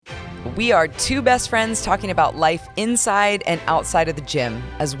We are two best friends talking about life inside and outside of the gym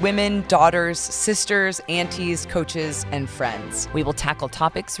as women, daughters, sisters, aunties, coaches, and friends. We will tackle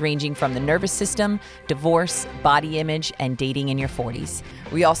topics ranging from the nervous system, divorce, body image, and dating in your 40s.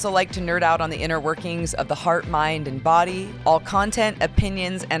 We also like to nerd out on the inner workings of the heart, mind, and body. All content,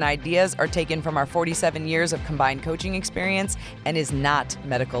 opinions, and ideas are taken from our 47 years of combined coaching experience and is not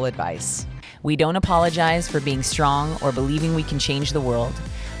medical advice. We don't apologize for being strong or believing we can change the world.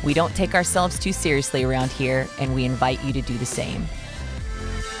 We don't take ourselves too seriously around here, and we invite you to do the same.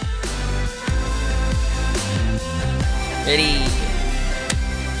 Ready?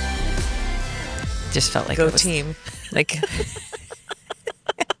 Just felt like go team. Like,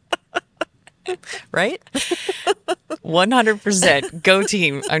 right? 100% go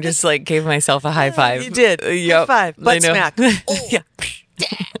team. I'm just like gave myself a high five. You did. Yep. High five. Butt smack. Oh. Yeah.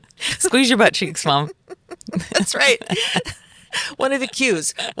 Squeeze your butt cheeks, Mom. That's right. One of the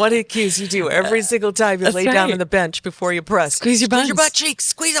cues you do every single time you lay down on the bench before you press. Squeeze your buns. Squeeze your butt cheeks.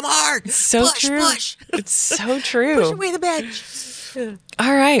 Squeeze them hard. It's so push, true. Push. It's so true. Push away the bench.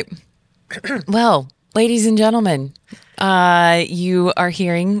 All right. Well, ladies and gentlemen, you are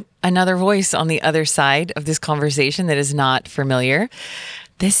hearing another voice on the other side of this conversation that is not familiar.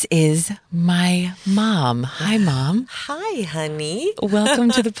 This is my mom. Hi, Mom. Hi, honey. Welcome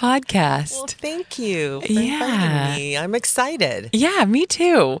to the podcast. Well, thank you for inviting me. I'm excited. Yeah, me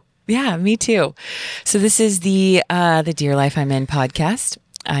too. So this is the Dear Life I'm In podcast.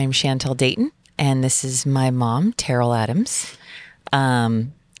 I'm Shantell Dayton, and this is my mom, Terral Adams.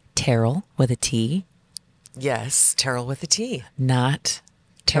 Terral with a T. Yes, Terral with a T. Not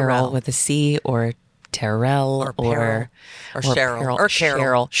Terral with a C or Terral or Cheryl. Or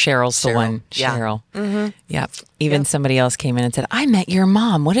Carol. Cheryl's the one. Yeah. Cheryl. Mm-hmm. Yep. Even somebody else came in and said, I met your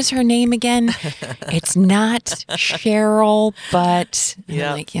mom. What is her name again? It's not Cheryl, but...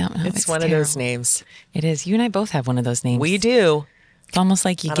 Yeah. Like, no, it's one Terral. Of those names. It is. You and I both have one of those names. We do. It's almost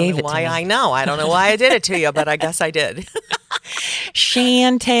like you gave it to me. I know. I don't know why I did it to you, but I guess I did.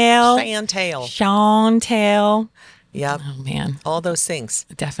 Shantell. Yep. Oh, man. All those things.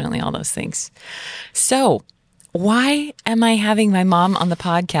 Definitely all those things. So why am I having my mom on the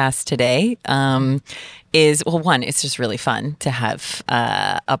podcast today? One, it's just really fun to have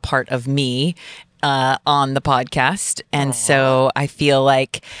a part of me on the podcast. And so I feel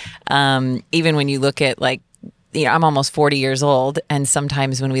like even when you look at I'm almost 40 years old. And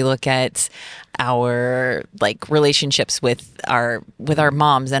sometimes when we look at our relationships with our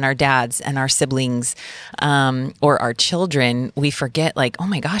moms and our dads and our siblings, or our children, we forget oh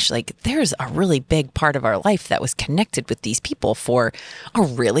my gosh, there's a really big part of our life that was connected with these people for a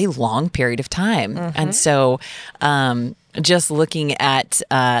really long period of time. Mm-hmm. And so, just looking at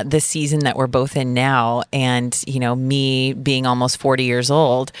the season that we're both in now and, me being almost 40 years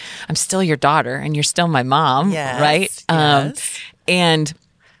old, I'm still your daughter and you're still my mom, right? Yes. And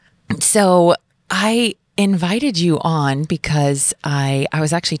so I invited you on because I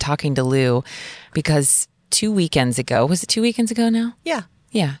was actually talking to Lou because 2 weekends ago, was it 2 weekends ago now? Yeah.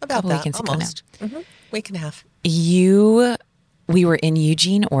 Yeah. About that, weekends almost. ago now. Mm-hmm. Week and a half. We were in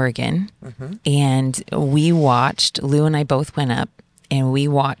Eugene, Oregon, and Lou and I both went up, and we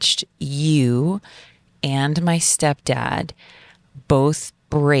watched you and my stepdad both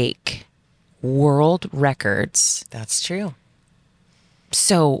break world records. That's true.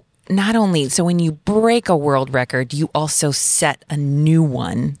 So when you break a world record, you also set a new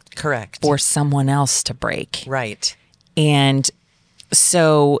one. Correct. For someone else to break. Right. And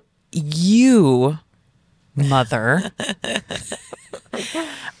so you... Mother,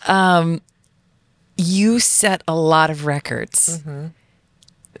 you set a lot of records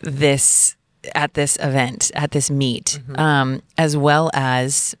at this event, at this meet, as well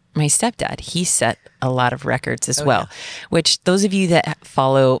as my stepdad. He set a lot of records as well, which those of you that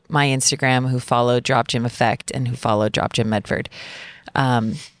follow my Instagram, who follow Drop Gym Effect and who follow Drop Gym Medford,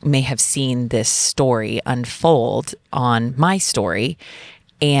 may have seen this story unfold on my story,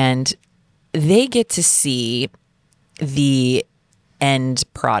 and they get to see the end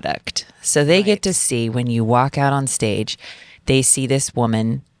product. So they get to see when you walk out on stage, they see this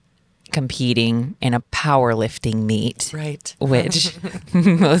woman competing in a powerlifting meet. Right. Which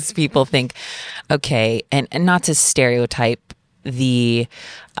most people think, okay, and not to stereotype the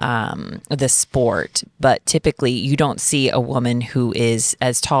sport, but typically you don't see a woman who is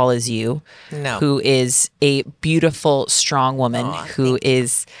as tall as you, who is a beautiful, strong woman who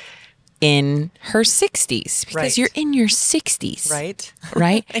is in her 60s, because you're in your 60s.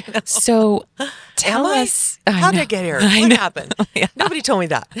 Right? So tell us. How did I get here? What happened? Nobody told me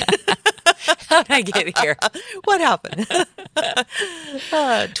that. How'd I get here? What happened?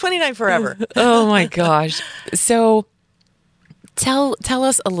 29 forever. Oh my gosh. So tell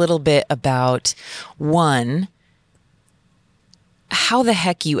us a little bit about, one, how the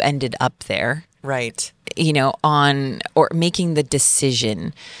heck you ended up there, Right. or making the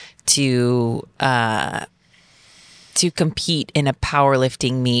decision to compete in a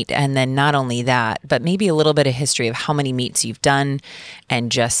powerlifting meet. And then not only that, but maybe a little bit of history of how many meets you've done,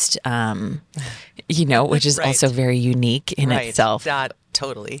 and just, which is Right. also very unique in Right. itself. That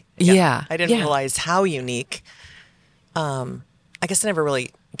totally. Yeah. I didn't realize how unique. I guess I never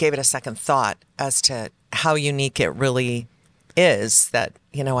really gave it a second thought as to how unique it really is that,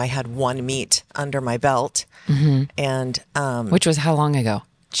 I had one meet under my belt, and Which was how long ago?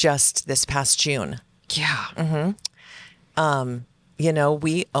 just this past June. Yeah.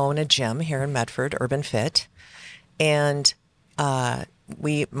 We own a gym here in Medford, Urban Fit, and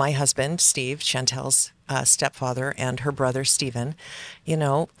my husband, Steve, Shantell's stepfather, and her brother, Steven,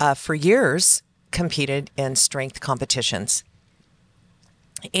 for years competed in strength competitions.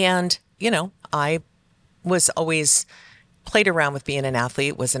 And, I was always played around with being an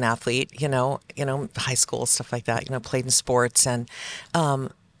athlete, was an athlete, high school, stuff like that, played in sports, and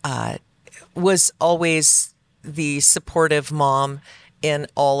was always the supportive mom in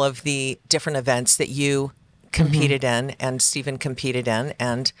all of the different events that you competed in, and Stephen competed in,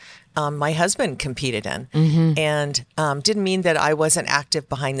 and my husband competed in. And didn't mean that I wasn't active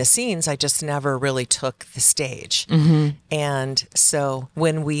behind the scenes. I just never really took the stage. And so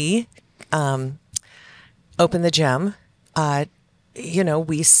when we opened the gym,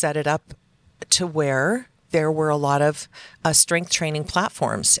 we set it up to where there were a lot of strength training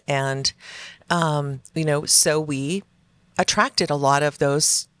platforms. And, so we attracted a lot of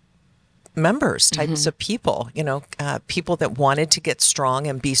those members, types of people, people that wanted to get strong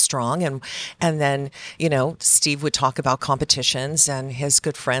and be strong. And then, Steve would talk about competitions, and his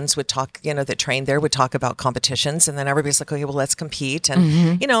good friends would talk, that trained there would talk about competitions. And then everybody's like, okay, well, let's compete.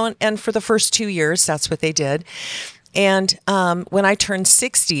 And, and for the first 2 years, that's what they did. And when I turned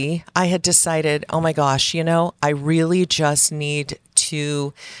 60, I had decided, oh my gosh, I really just need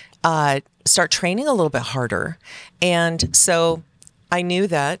to start training a little bit harder. And so I knew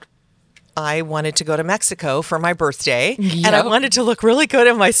that I wanted to go to Mexico for my birthday, and I wanted to look really good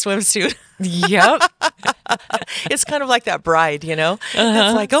in my swimsuit. Yep. It's kind of like that bride, It's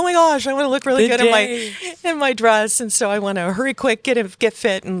like, oh my gosh, I want to look really good in my dress, and so I want to hurry quick, get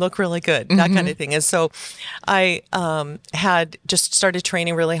fit, and look really good, that kind of thing. And so I had just started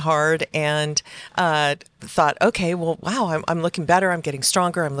training really hard, and thought, okay, well, wow, I'm looking better, I'm getting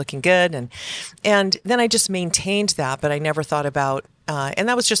stronger, I'm looking good, and then I just maintained that, but I never thought about, and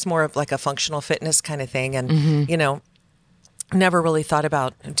that was just more of like a functional fitness kind of thing, and never really thought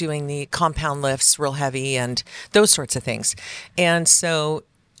about doing the compound lifts real heavy and those sorts of things. And so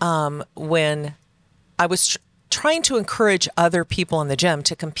when I was trying to encourage other people in the gym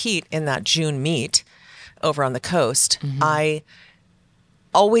to compete in that June meet over on the coast, I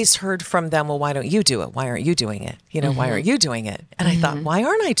always heard from them, well, why don't you do it? Why aren't you doing it? Why aren't you doing it? And I thought, why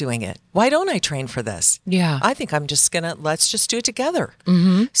aren't I doing it? Why don't I train for this? Yeah. I think I'm just let's just do it together.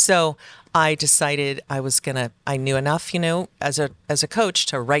 So I decided I knew enough, as a coach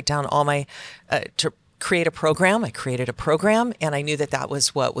to write down all my, to create a program. I created a program, and I knew that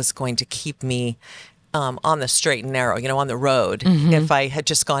was what was going to keep me on the straight and narrow, on the road. If I had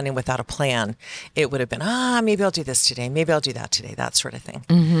just gone in without a plan, it would have been, maybe I'll do this today. Maybe I'll do that today, that sort of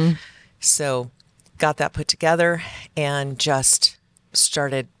thing. So got that put together and just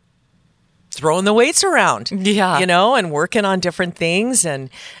started throwing the weights around, and working on different things, and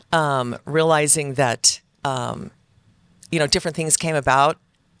realizing that, different things came about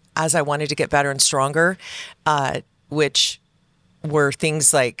as I wanted to get better and stronger, which were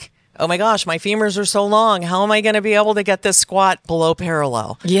things like, oh my gosh, my femurs are so long. How am I going to be able to get this squat below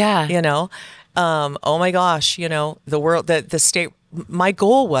parallel? Yeah. Oh my gosh, the state, my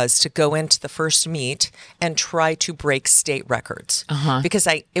goal was to go into the first meet and try to break state records, because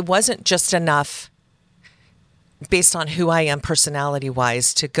it wasn't just enough based on who I am personality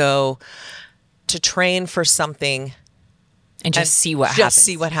wise to go to train for something and just see what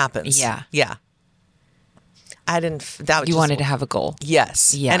happens. Yeah. Yeah. I didn't, you wanted to have a goal.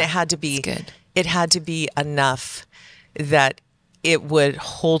 Yes. Yeah. And it had to be, good. It had to be enough that it would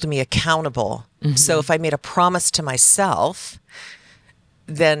hold me accountable. So if I made a promise to myself,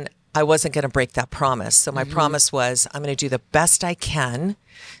 then I wasn't going to break that promise. So my promise was, I'm going to do the best I can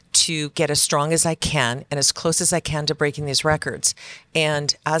to get as strong as I can and as close as I can to breaking these records.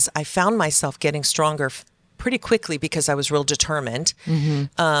 And as I found myself getting stronger pretty quickly because I was real determined.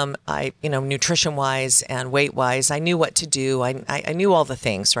 I, nutrition wise and weight wise, I knew what to do. I knew all the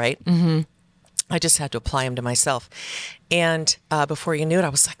things, right? I just had to apply them to myself. And before you knew it, I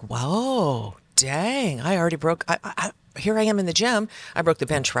was like, whoa, dang, I already broke. Here I am in the gym. I broke the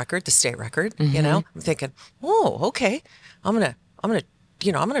bench record, the state record. I'm thinking, oh, okay, I'm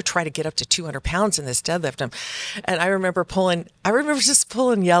gonna try to get up to 200 pounds in this deadlift. And I remember just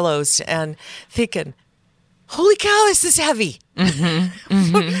pulling yellows and thinking, holy cow, this is heavy. And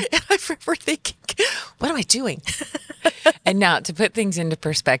I remember thinking, what am I doing? And now to put things into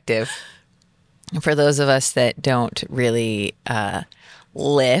perspective, for those of us that don't really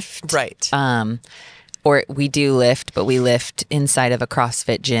lift, right? Or we do lift, but we lift inside of a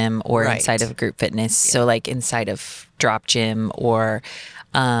CrossFit gym or inside of group fitness. So like inside of drop gym or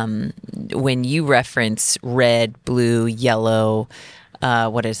when you reference red, blue, yellow,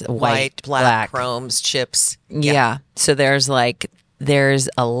 what is it? White, black, chromes, chips. Yeah. So there's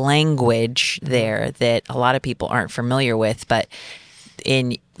a language there that a lot of people aren't familiar with, but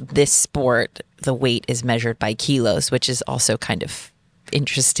in this sport, the weight is measured by kilos, which is also kind of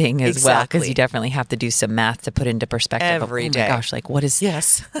interesting as well, because you definitely have to do some math to put into perspective. Every day. My gosh, like what is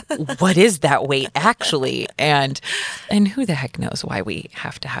what is that weight actually? And who the heck knows why we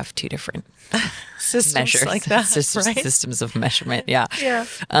have to have two different systems measures like that, systems of measurement. Yeah.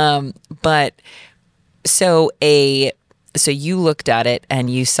 But so you looked at it and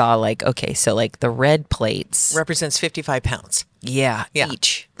you saw like, okay, so like the red plates represents 55 pounds. Yeah.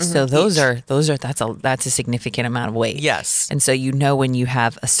 Each. So that's a significant amount of weight. Yes. And so when you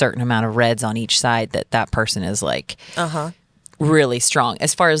have a certain amount of reds on each side that person is like really strong.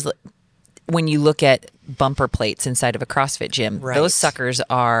 As far as when you look at bumper plates inside of a CrossFit gym, those suckers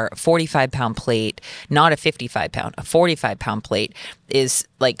are 45-pound plate, not a 55-pound. A 45-pound plate is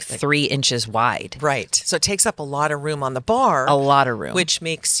like 3 inches wide. Right. So it takes up a lot of room on the bar. A lot of room. Which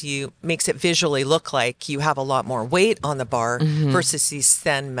makes it visually look like you have a lot more weight on the bar versus these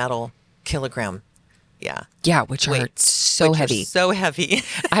thin metal kilogram. Yeah. Yeah, which are so heavy. So heavy.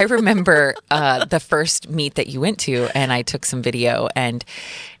 I remember the first meet that you went to, and I took some video, and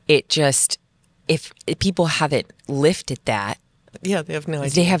it just, if people haven't lifted that, yeah, they have no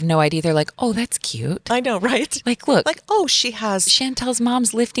idea. They have no idea. They're like, oh, that's cute. I know, right? Like, look. Like, oh, she has. Shantell's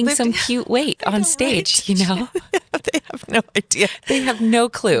mom's lifting some cute weight on stage, They have no idea. They have no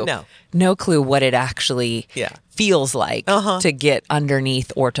clue. No clue what it actually feels like to get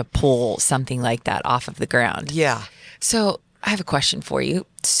underneath or to pull something like that off of the ground. Yeah. So I have a question for you.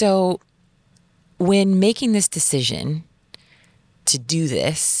 So when making this decision to do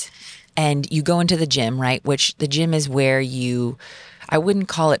this, and you go into the gym, right? Which the gym is where I wouldn't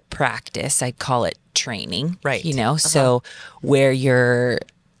call it practice. I'd call it training. Right. So where you're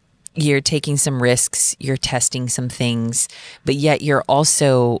taking some risks, you're testing some things, but yet you're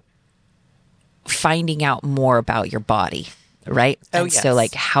also finding out more about your body. Right. So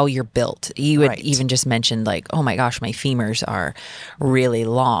like how you're built. You had even just mentioned like, oh my gosh, my femurs are really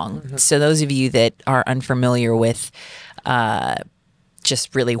long. So those of you that are unfamiliar with,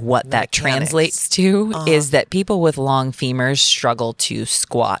 just really what that translates to is that people with long femurs struggle to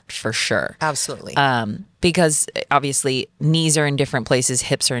squat for sure. Absolutely. Because obviously knees are in different places,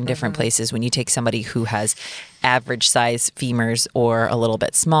 hips are in different places. When you take somebody who has average size femurs or a little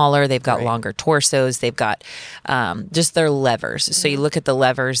bit smaller, they've got longer torsos, they've got just their levers. So you look at the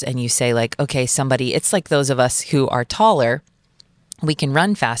levers and you say like, okay, it's like those of us who are taller, we can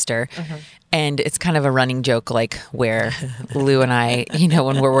run faster. And it's kind of a running joke, like where Lou and I,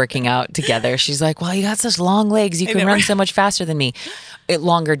 when we're working out together, she's like, well, you got such long legs. You can run so much faster than me at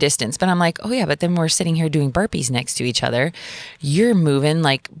longer distance. But I'm like, oh yeah, but then we're sitting here doing burpees next to each other. You're moving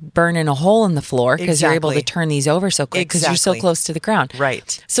like burning a hole in the floor because you're able to turn these over so quick because you're so close to the ground.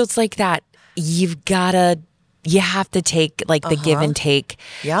 Right. So it's like that. You have to take like the give and take.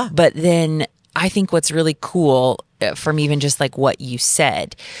 Yeah. But then I think what's really cool from even just like what you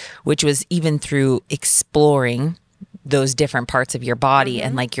said, which was even through exploring those different parts of your body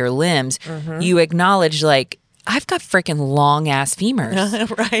and like your limbs, you acknowledge like, I've got freaking long ass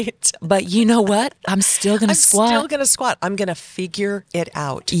femurs. Right. But you know what? I'm still going to squat. I'm still going to squat. I'm going to figure it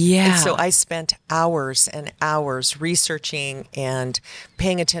out. Yeah. And so I spent hours and hours researching and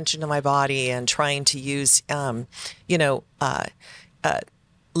paying attention to my body and trying to use,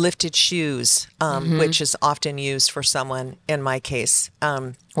 lifted shoes, which is often used for someone, in my case.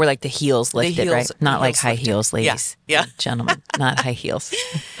 Or like the heels lifted, right? Not like high heels, ladies. Yeah. Gentlemen, not high heels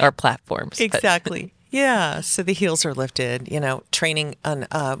or platforms. Exactly. Yeah. So the heels are lifted, training on,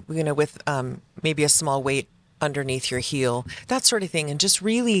 with maybe a small weight underneath your heel, that sort of thing. And just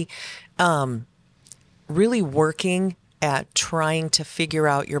really really working at trying to figure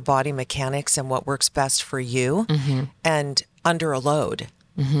out your body mechanics and what works best for you and under a load.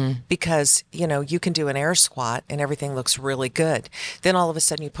 Because, you can do an air squat and everything looks really good. Then all of a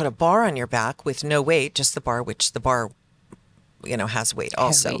sudden you put a bar on your back with no weight, just the bar, which the bar, has weight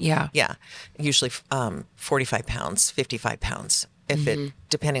also. Heavy, yeah. Yeah. Usually 45 pounds, 55 pounds, if it,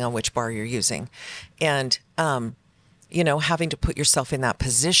 depending on which bar you're using. And, having to put yourself in that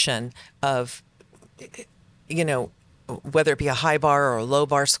position of, whether it be a high bar or a low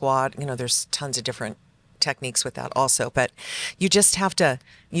bar squat, there's tons of different techniques with that also, but you just have to,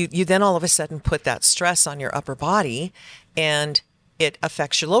 you then all of a sudden put that stress on your upper body and it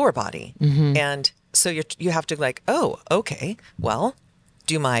affects your lower body. And so you have to like, oh, okay, well,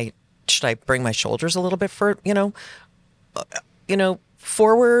 should I bring my shoulders a little bit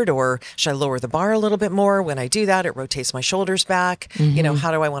forward, or should I lower the bar a little bit more? When I do that, it rotates my shoulders back.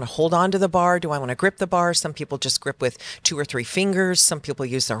 How do I want to hold on to the bar? Do I want to grip the bar? Some people just grip with 2 or 3 fingers. Some people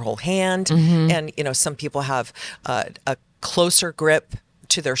use their whole hand. And, some people have a closer grip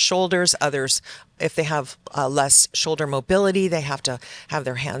to their shoulders. Others, if they have less shoulder mobility, they have to have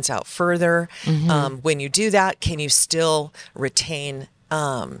their hands out further. When you do that, can you still retain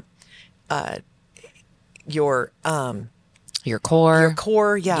your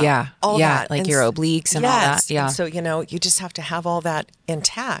core, yeah, all that, like and your obliques and all that, yeah. And so you just have to have all that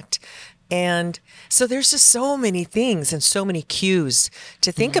intact, and so there's just so many things and so many cues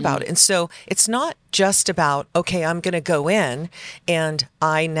to think about. And so it's not just about, okay, I'm going to go in and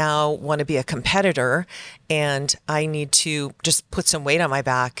I now want to be a competitor and I need to just put some weight on my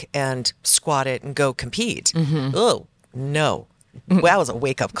back and squat it and go compete. Oh no, well, that was a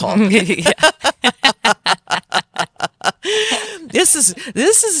wake up call. This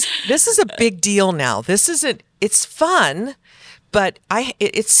is a big deal now. It's fun, but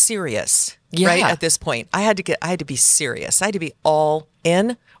it's serious, right? At this point, I had to be serious. I had to be all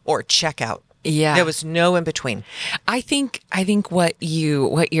in or check out. Yeah. There was no in between. I think what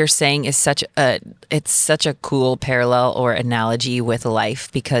you're saying is such a cool parallel or analogy with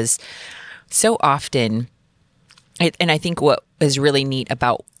life, because so often, and I think what is really neat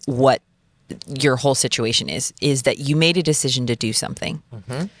about what your whole situation is that you made a decision to do something,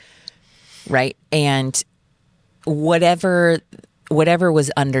 right? And whatever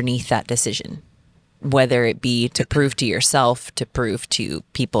was underneath that decision, whether it be to prove to yourself, to prove to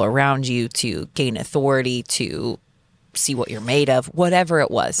people around you, to gain authority, to see what you're made of, whatever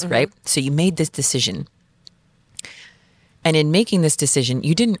it was, right? So you made this decision. And in making this decision,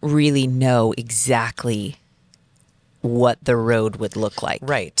 you didn't really know exactly what the road would look like.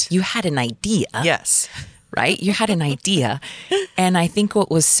 Right. You had an idea. Yes. Right? You had an idea. And I think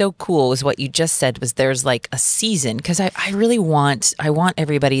what was so cool was what you just said was there's like a season, because I really want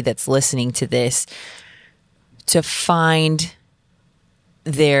everybody that's listening to this to find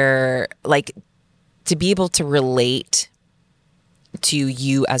their, like, to be able to relate to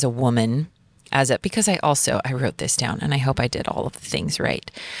you as a woman, because I wrote this down and I hope I did all of the things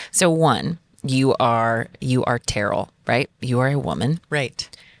right. So one, you are Terral, right? You are a woman. Right.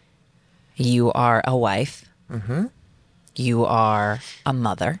 You are a wife. You are a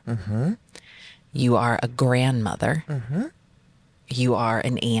mother. You are a grandmother. You are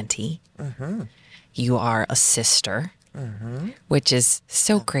an auntie. You are a sister, which is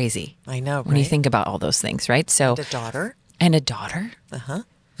so crazy. I know, right? When you think about all those things, right? So and a daughter. And a daughter.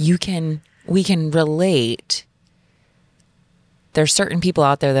 We can relate. There's certain people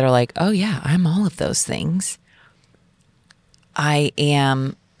out there that are like, oh yeah, I'm all of those things. I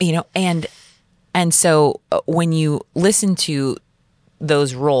am, and so when you listen to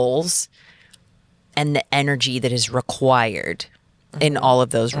those roles and the energy that is required in all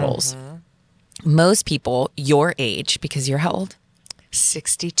of those roles, most people your age, because you're how old?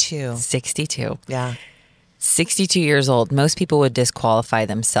 62. 62. Yeah. 62 years old. Most people would disqualify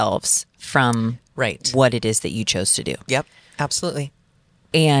themselves from right. what it is that you chose to do. Yep. Absolutely.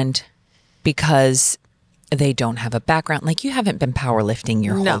 And because they don't have a background, like you haven't been powerlifting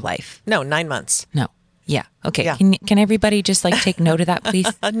your whole life. No, 9 months. No. Yeah. Okay. Yeah. Can everybody just like take note of that, please?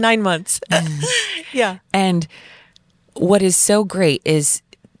 9 months. Yeah. And what is so great is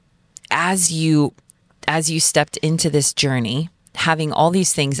as you stepped into this journey, having all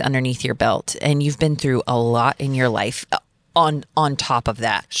these things underneath your belt, and you've been through a lot in your life on top of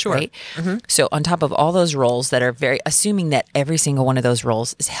that. Sure. Right? So on top of all those roles that are assuming that every single one of those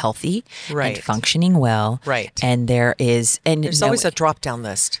roles is healthy right. and functioning well. Right. And there's always a drop down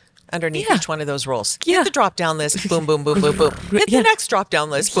list underneath Yeah. each one of those rolls. Yeah. Hit the drop down list, boom, boom, boom, boom, boom. Hit Yeah. the next drop down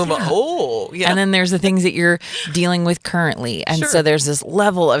list, boom, boom. Oh, yeah. And then there's the things that you're dealing with currently. And Sure. so there's this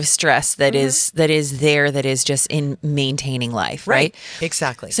level of stress that is there that is just in maintaining life, right?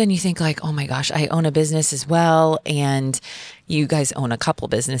 Exactly. So then you think like, oh my gosh, I own a business as well. And you guys own a couple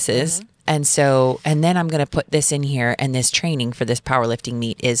businesses. And so, and then I'm going to put this in here, and this training for this powerlifting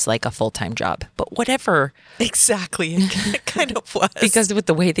meet is like a full-time job. But whatever, Exactly. It kind of was. because with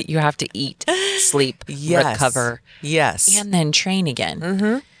the way that you have to eat, sleep, Yes. recover, Yes. and then train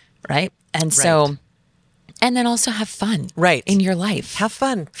again, right? And so, and then also have fun, Right. in your life. Have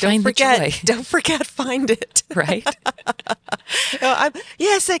fun. Find the joy. Don't forget, find it. Right? I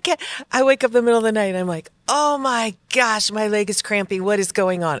can't. I wake up in the middle of the night and I'm like, oh my gosh, my leg is cramping. What is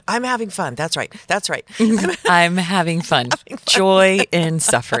going on? I'm having fun. That's right. That's right. I'm having fun. Joy in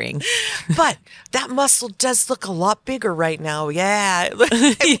suffering. But that muscle does look a lot bigger right now. Yeah.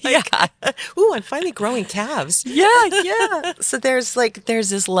 Ooh, I'm finally growing calves. Yeah. So there's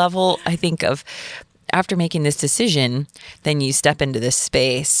this level, I think, of after making this decision, then you step into this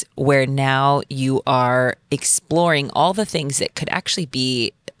space where now you are exploring all the things that could actually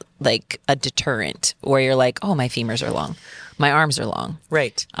be like a deterrent, where you're like, oh, my femurs are long. My arms are long.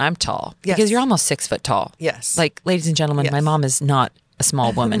 Right. I'm tall. Yes. Because you're almost 6 foot tall. Yes. Like, ladies and gentlemen, my Yes. mom is not a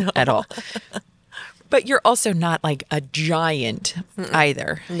small woman at all. But you're also not like a giant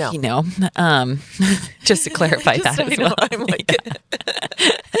either. No. You know, just to clarify that as well. I'm like,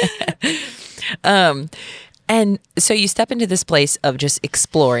 And so you step into this place of just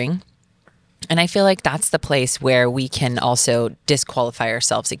exploring. And I feel like that's the place where we can also disqualify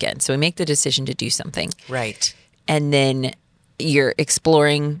ourselves again. So we make the decision to do something. right. And then you're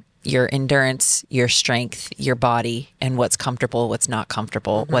exploring your endurance, your strength, your body, and what's comfortable, what's not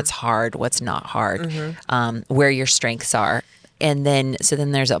comfortable, what's hard, what's not hard, where your strengths are. And then, so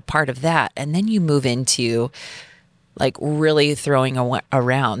then there's a part of that. And then you move into like really throwing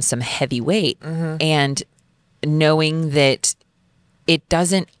around some heavy weight and knowing that it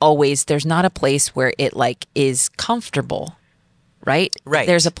doesn't always, there's not a place where it like is comfortable, right? Right.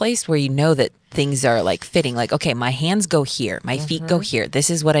 There's a place where you know that things are like fitting, like, okay, my hands go here, my feet go here. This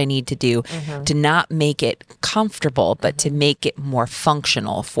is what I need to do to not make it comfortable, but to make it more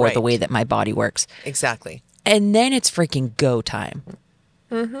functional for the Right. way that my body works. Exactly. And then it's freaking go time.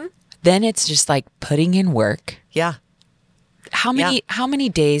 Then it's just like putting in work. Yeah. How many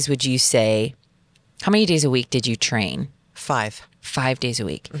days would you say, how many days a week did you train? 5. 5 days a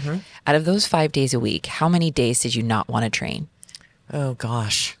week. Out of those 5 days a week, how many days did you not want to train? Oh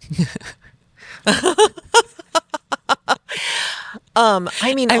gosh.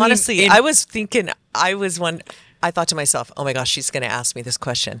 I mean, honestly, I was thinking, I thought to myself, oh my gosh, she's going to ask me this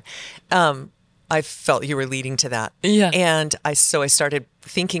question. I felt you were leading to that. Yeah. And so I started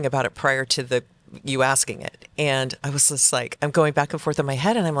thinking about it prior to you asking it. And I was just like, I'm going back and forth in my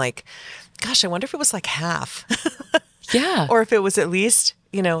head and I'm like, gosh, I wonder if it was like half. Yeah. Or if it was at least,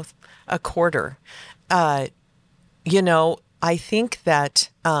 a quarter. I think that,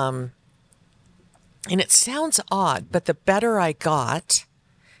 and it sounds odd, but the better I got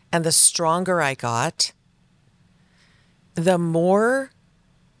and the stronger I got, the more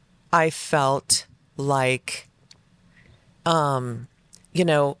I felt like, do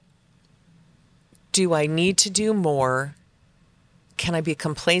I need to do more? Can I be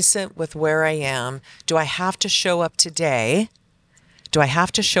complacent with where I am? Do I have to show up today? And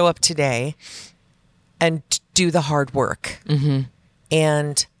do the hard work?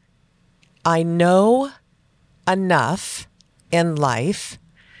 And I know enough in life,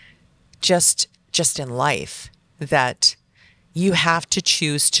 just in life, that you have to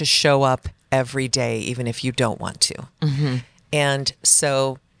choose to show up every day, even if you don't want to. And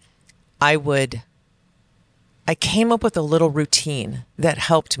so I came up with a little routine that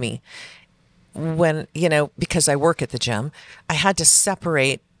helped me when, because I work at the gym, I had to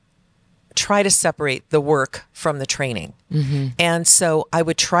try to separate the work from the training. And so I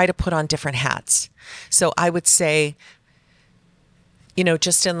would try to put on different hats. So I would say,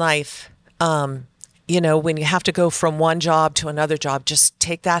 just in life, when you have to go from one job to another job, just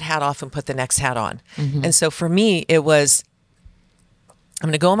take that hat off and put the next hat on. And so for me, it was, I'm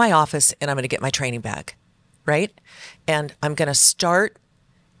going to go in my office and I'm going to get my training bag, right? And I'm going to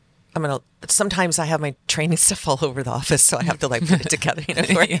sometimes I have my training stuff all over the office, so I have to put it together,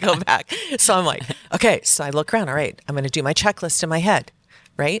 before I go back. So I'm like, okay, so I look around, all right, I'm going to do my checklist in my head,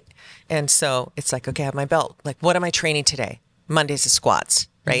 right? And so it's like, okay, I have my belt. Like, what am I training today? Mondays is squats,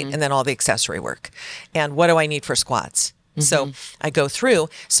 right? And then all the accessory work. And what do I need for squats? So I go through.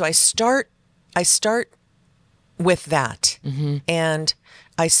 So I start with that. And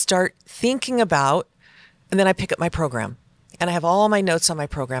I start thinking about, and then I pick up my program, and I have all my notes on my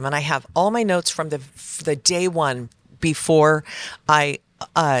program, and I have all my notes from the day one before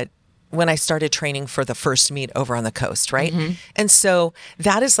when I started training for the first meet over on the coast, right? And so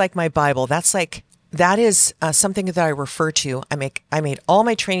that is like my Bible. That is something that I refer to. I made all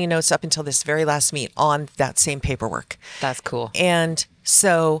my training notes up until this very last meet on that same paperwork. That's cool. And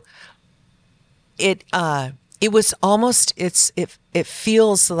so it was almost, it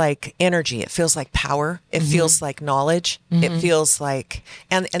feels like energy. It feels like power. It feels like knowledge. It feels like,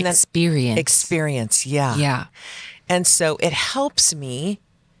 and then experience. Yeah. Yeah. And so it helps me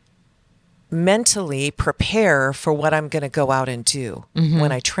mentally prepare for what I'm going to go out and do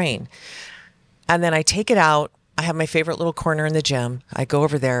when I train. And then I take it out. I have my favorite little corner in the gym. I go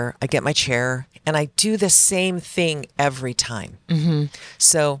over there, I get my chair, and I do the same thing every time.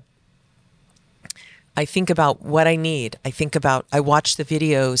 So I think about what I need. I watch the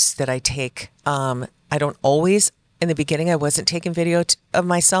videos that I take. I don't always, in the beginning, I wasn't taking video of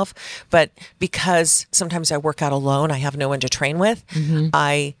myself, but because sometimes I work out alone, I have no one to train with,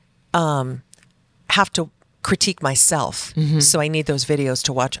 I have to critique myself. So I need those videos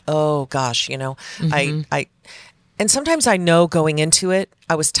to watch. Oh gosh, and sometimes I know going into it,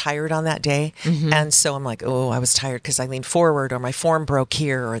 I was tired on that day. And so I'm like, oh, I was tired because I leaned forward or my form broke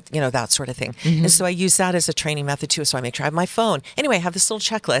here or, that sort of thing. And so I use that as a training method too. So I make sure I have my phone. Anyway, I have this little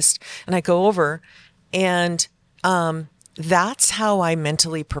checklist and I go over and, that's how I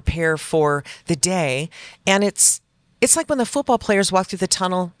mentally prepare for the day. And it's like when the football players walk through the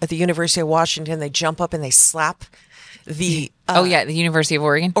tunnel at the University of Washington, they jump up and they slap the... the University of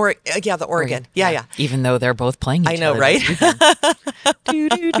Oregon? The Oregon. Yeah. Even though they're both playing each other. I know, right?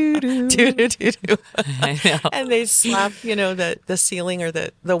 Do-do-do-do. I know. And they slap, the ceiling or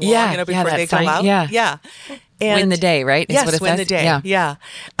the wall, before they go out. Yeah. And win the day, right? Yes, win the day. Yeah.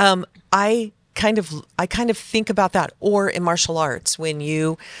 I kind of think about that. Or in martial arts, when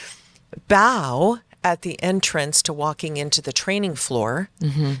you bow at the entrance to walking into the training floor,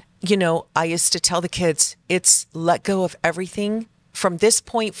 I used to tell the kids, it's let go of everything. From this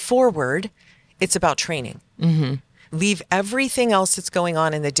point forward, it's about training. Leave everything else that's going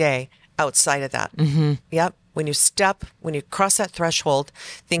on in the day outside of that. Yep. When you cross that threshold,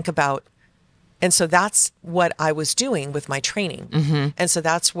 think about, and so that's what I was doing with my training. And so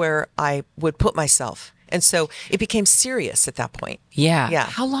that's where I would put myself. And so it became serious at that point. Yeah.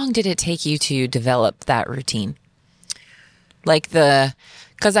 How long did it take you to develop that routine?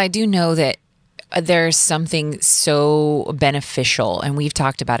 Because I do know that there's something so beneficial, and we've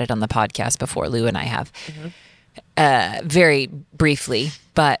talked about it on the podcast before, Lou and I have, very briefly,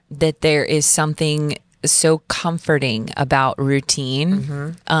 but that there is something so comforting about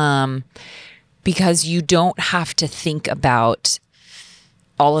routine, because you don't have to think about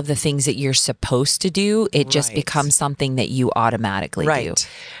all of the things that you're supposed to do. It just becomes something that you automatically do.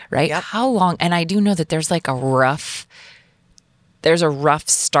 Right? Yep. How long? And I do know that there's a rough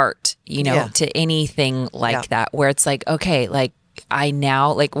start, to anything like that, where it's like, okay, I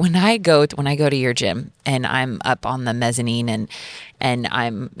now, when I go to your gym and I'm up on the mezzanine and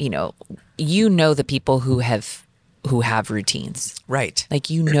I'm, the people who have routines. Right.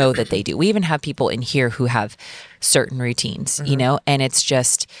 That they do. We even have people in here who have certain routines, and it's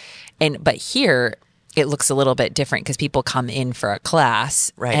just, but here it looks a little bit different because people come in for a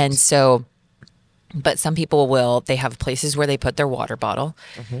class. Right. And so, but some people they have places where they put their water bottle.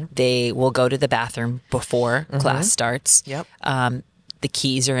 They will go to the bathroom before class starts. Yep. The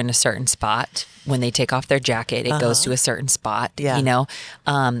keys are in a certain spot. When they take off their jacket, it goes to a certain spot, and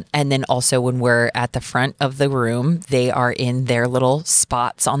then also when we're at the front of the room, they are in their little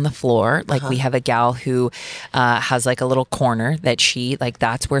spots on the floor. We have a gal who has a little corner that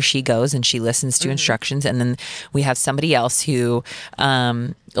that's where she goes and she listens to instructions. And then we have somebody else who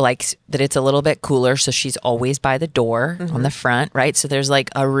likes that it's a little bit cooler. So she's always by the door on the front, right? So there's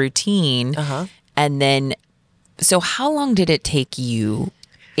a routine. And then, so how long did it take you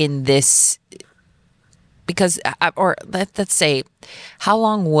in this? Because, or let's say, how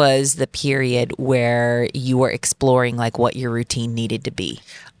long was the period where you were exploring what your routine needed to be?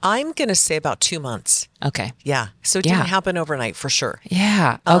 I'm going to say about 2 months. Okay. Yeah. So it didn't happen overnight for sure.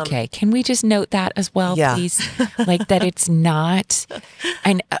 Yeah. Okay. Can we just note that as well, please? That it's not,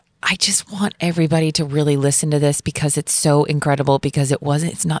 and I just want everybody to really listen to this because it's so incredible, because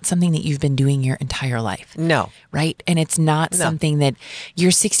it's not something that you've been doing your entire life. No. Right? And it's not something that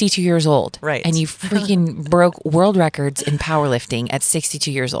you're 62 years old. Right. And you freaking broke world records in powerlifting at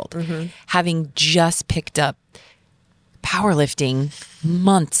 62 years old. Having just picked up powerlifting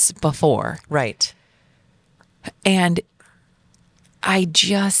months before. Right. And I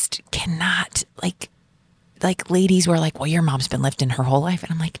just cannot ladies were like, well, your mom's been lifting her whole life.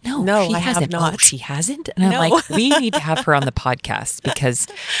 And I'm like, no, she I have hasn't. not. Oh, she hasn't. And I'm No. like, we need to have her on the podcast because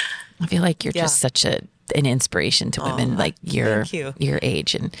I feel like you're Yeah. just such an inspiration to women like thank you. your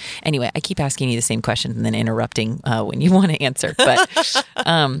age. And anyway, I keep asking you the same questions and then interrupting when you want to answer. But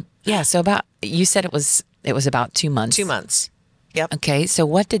yeah, so you said it was about 2 months. 2 months. Yep. Okay. So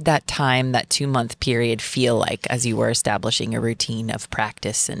what did that 2-month period feel like as you were establishing a routine of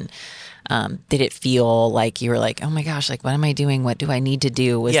practice? And did it feel like you were like, oh my gosh, like, what am I doing? What do I need to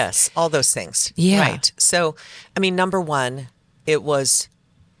do? Yes, all those things. Yeah. Right. So, I mean, number one, it was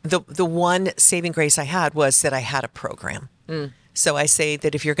the one saving grace I had was that I had a program. So I say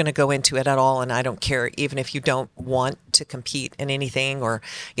that if you're going to go into it at all, and I don't care, even if you don't want to compete in anything or,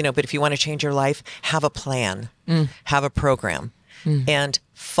 but if you want to change your life, have a plan, have a program and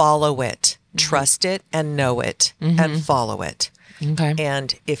follow it, trust it and know it and follow it. Okay.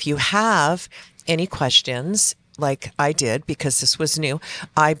 And if you have any questions, like I did, because this was new,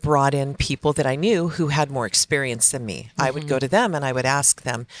 I brought in people that I knew who had more experience than me. I would go to them and I would ask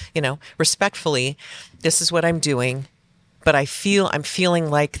them, respectfully, this is what I'm doing, but I'm feeling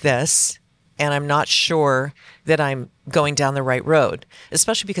like this, and I'm not sure that I'm going down the right road,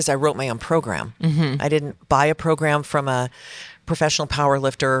 especially because I wrote my own program. I didn't buy a program from a professional power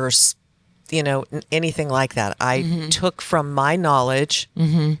lifter or anything like that. I took from my knowledge,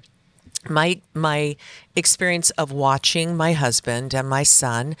 my experience of watching my husband and my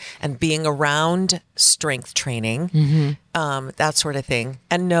son and being around strength training, that sort of thing,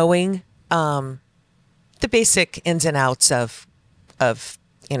 and knowing the basic ins and outs of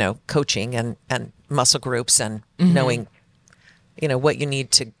coaching and muscle groups and knowing what you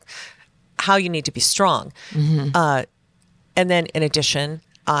need to, how you need to be strong. And then in addition,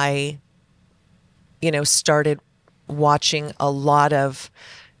 I started watching a lot of,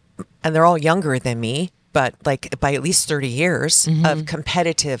 and they're all younger than me, but like by at least 30 years of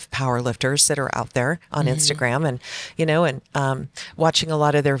competitive powerlifters that are out there on Instagram and watching a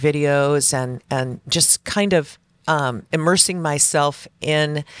lot of their videos and just kind of immersing myself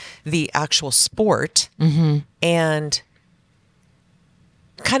in the actual sport and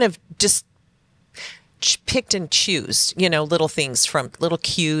kind of just picked and choose, little things from little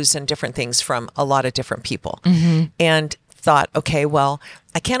cues and different things from a lot of different people and thought, okay, well,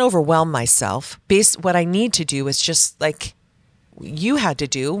 I can't overwhelm myself. What I need to do is just like you had to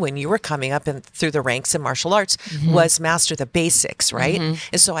do when you were coming up and through the ranks in martial arts was master the basics, right?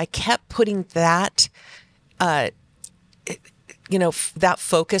 And so I kept putting that, that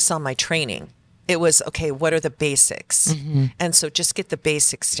focus on my training. It was, okay, what are the basics? And so just get the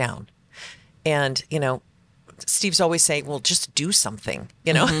basics down. And, Steve's always saying, well, just do something,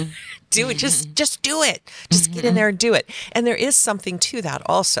 do it. Just do it. Just get in there and do it. And there is something to that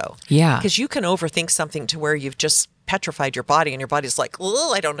also. Yeah. Because you can overthink something to where you've just petrified your body and your body's like,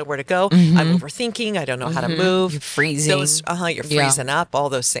 oh, I don't know where to go. I'm overthinking. I don't know how to move. You're freezing. You're freezing up, all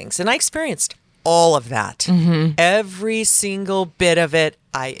those things. And I experienced all of that. Every single bit of it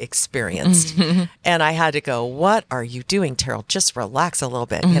I experienced. And I had to go, what are you doing, Terral? Just relax a little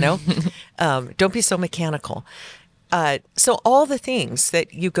bit, don't be so mechanical. So all the things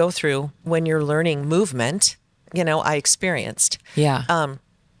that you go through when you're learning movement, I experienced. Yeah.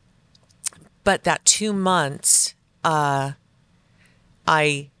 But that 2 months, I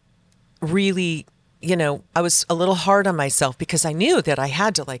really, I was a little hard on myself because I knew that I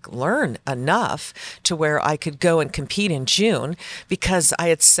had to learn enough to where I could go and compete in June because I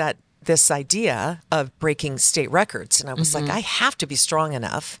had set this idea of breaking state records. And I was like, I have to be strong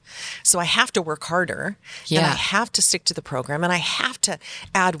enough. So I have to work harder and I have to stick to the program and I have to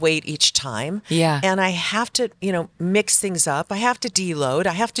add weight each time. Yeah. And I have to, mix things up. I have to deload.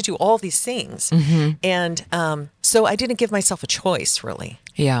 I have to do all these things. And so I didn't give myself a choice, really.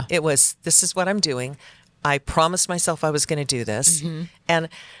 Yeah. It was, this is what I'm doing. I promised myself I was going to do this. And,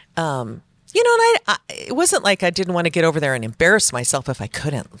 and it wasn't like I didn't want to get over there and embarrass myself if I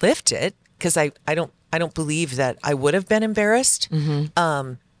couldn't lift it, because I don't believe that I would have been embarrassed.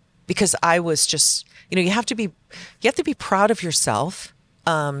 Because I was just, you have to be proud of yourself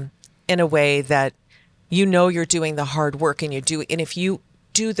in a way that you're doing the hard work and if you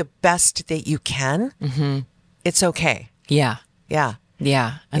do the best that you can, it's okay. Yeah. Yeah.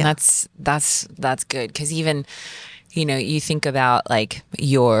 Yeah. And that's good. Because even, you think about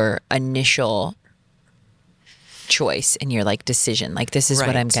your initial choice and your decision, this is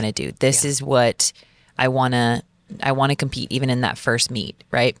what I'm going to do. This is what I want to compete even in that first meet.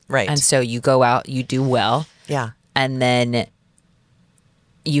 Right. Right. And so you go out, you do well. Yeah. And then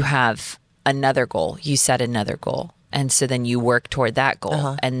you have another goal. You set another goal. And so then you work toward that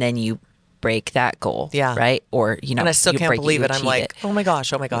goal and then you break that goal. Yeah. Right. Or, you know, and I still can't believe it. I'm like, oh my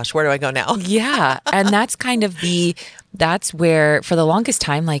gosh, where do I go now? Yeah. And that's kind of that's where for the longest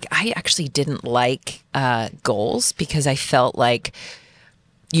time, like I actually didn't like goals because I felt like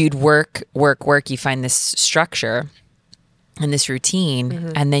you'd work, you find this structure and this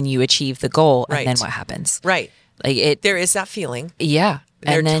routine and then you achieve the goal and then what happens? Right. Like there is that feeling. Yeah.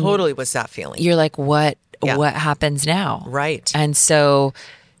 There and then totally was that feeling. You're like, what happens now? Right. And so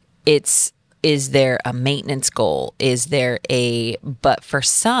is there a maintenance goal? But for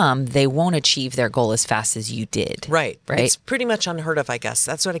some, they won't achieve their goal as fast as you did. Right. Right. It's pretty much unheard of, I guess.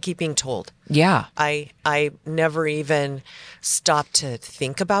 That's what I keep being told. Yeah. I never even stopped to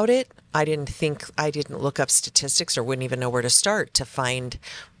think about it. I didn't look up statistics or wouldn't even know where to start to find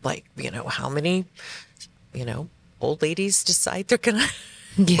like, how many, old ladies decide they're going to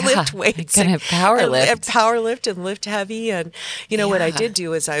lift weights and power lift and lift heavy. And, what I did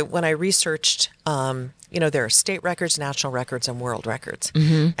do is when I researched, there are state records, national records, and world records.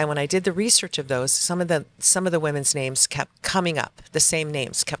 And when I did the research of those, some of the women's names kept coming up. The same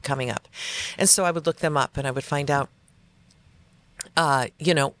names kept coming up. And so I would look them up and I would find out,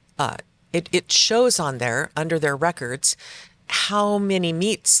 it shows on there under their records how many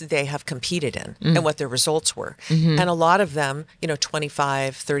meets they have competed in and what their results were. And a lot of them,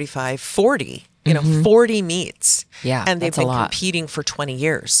 25, 35, 40, 40 meets. Yeah. And they've been competing for 20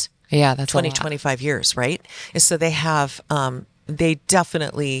 years. Yeah, that's 25 years, right? And so they have, they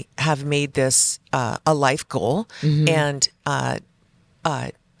definitely have made this a life goal. And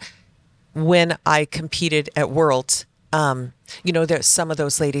when I competed at Worlds, some of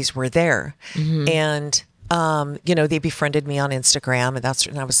those ladies were there, and they befriended me on Instagram, and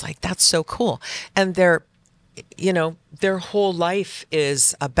I was like, that's so cool. And their whole life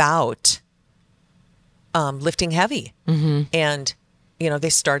is about lifting heavy, and they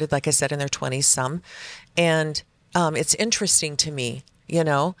started, like I said, in their 20s, some, and it's interesting to me,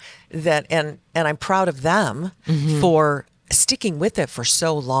 that and I'm proud of them for sticking with it for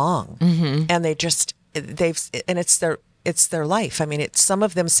so long, and it's their life. I mean, some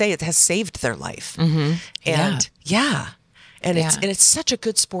of them say it has saved their life, and it's such a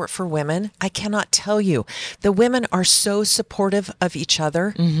good sport for women. I cannot tell you, the women are so supportive of each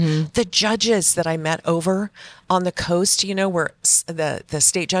other. The judges that I met over on the coast, where the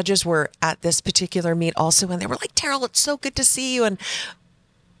state judges were at this particular meet also, and they were like, Terral, it's so good to see you. And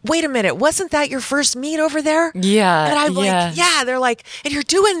wait a minute, wasn't that your first meet over there? Yeah. And I'm like, yeah. They're like, and you're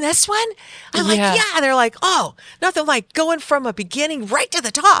doing this one? I'm like, yeah. They're like, oh, nothing like going from a beginning right to the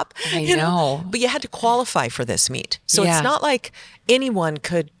top. I know. But you had to qualify for this meet. So it's not like anyone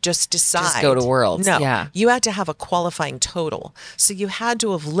could just decide. Just go to Worlds. No. Yeah. You had to have a qualifying total. So you had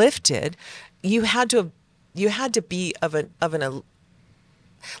to have lifted, you had to be of an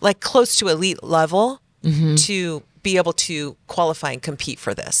like close to elite level to be able to qualify and compete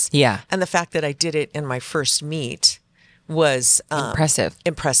for this. Yeah. And the fact that I did it in my first meet was impressive.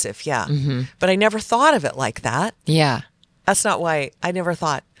 Yeah. But I never thought of it like that. Yeah. That's not why I never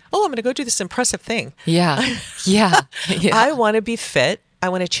thought, oh, I'm going to go do this impressive thing. Yeah. Yeah. I want to be fit. I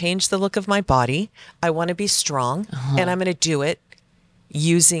want to change the look of my body. I want to be strong, and I'm going to do it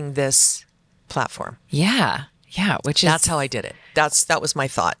using this platform. Yeah. Yeah. That's how I did it. That was my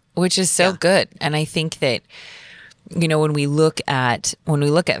thought. Which is so good. And I think that, when we look at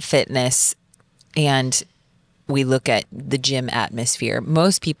fitness and we look at the gym atmosphere,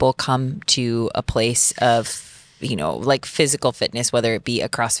 most people come to a place of, like physical fitness, whether it be a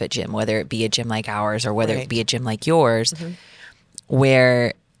CrossFit gym, whether it be a gym like ours, or whether it be a gym like yours,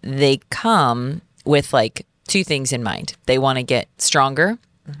 where they come with like two things in mind. They want to get stronger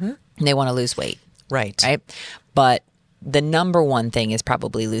and they want to lose weight. Right. But the number one thing is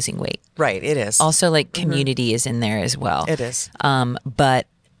probably losing weight. Right, it is. Also, like community is in there as well. It is. But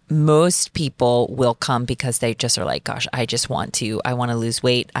most people will come because they just are like, gosh, I want to lose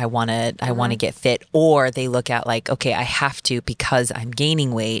weight. I want to get fit. Or they look at like, okay, I have to because I'm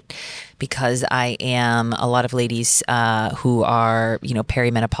gaining weight, because I am a lot of ladies who are,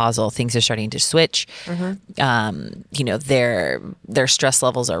 perimenopausal, things are starting to switch. Their stress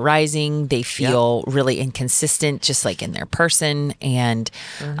levels are rising. They feel really inconsistent, just like in their person. And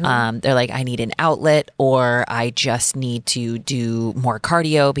they're like, I need an outlet, or I just need to do more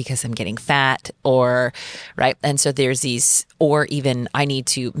cardio because I'm getting fat, or right. And so there's these, or even I need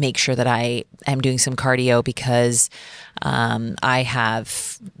to make sure that I am doing some cardio because I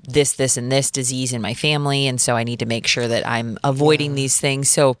have this and this disease in my family. And so I need to make sure that I'm avoiding these things.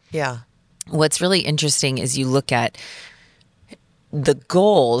 So what's really interesting is you look at the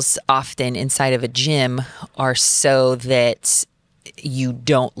goals often inside of a gym are so that you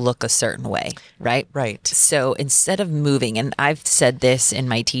don't look a certain way, right? Right. So instead of moving, and I've said this in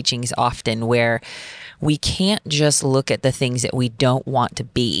my teachings often, where we can't just look at the things that we don't want to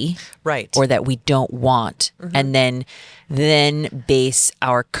be, right, or that we don't want, and then base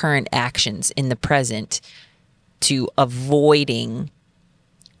our current actions in the present to avoiding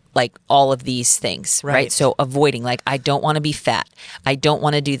like all of these things, right? So avoiding, like, I don't want to be fat. I don't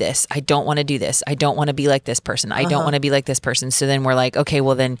want to do this. I don't want to do this. I don't want to be like this person. I don't want to be like this person. So then we're like, okay,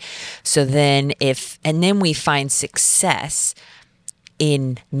 well then, and then we find success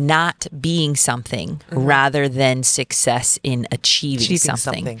in not being something rather than success in achieving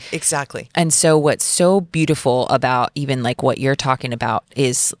something. Exactly. And so what's so beautiful about even like what you're talking about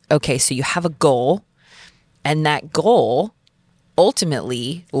is, okay, so you have a goal, and that goal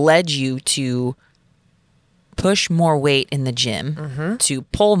ultimately led you to push more weight in the gym, to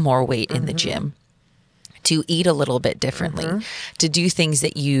pull more weight in the gym, to eat a little bit differently, to do things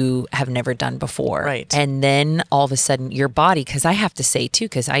that you have never done before. Right. And then all of a sudden your body, because I have to say too,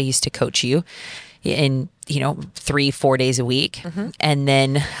 because I used to coach you in, 3-4 days a week. And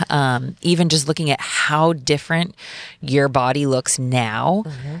then even just looking at how different your body looks now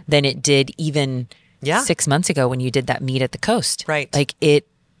than it did even 6 months ago when you did that meet at the coast. Right. Like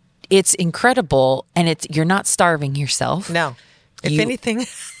it's incredible, and you're not starving yourself. No. If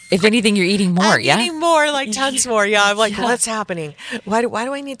anything, you're eating more. I'm eating more, like tons more. Yeah. I'm like, what's happening? Why do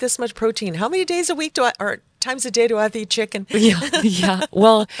I need this much protein? How many days a week or times a day do I have to eat chicken? Yeah.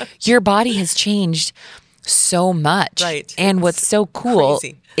 Well, your body has changed so much. Right. And what's so cool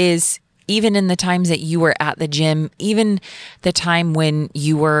crazy. is even in the times that you were at the gym, even the time when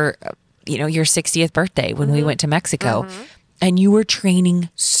you were, your 60th birthday, when we went to Mexico, and you were training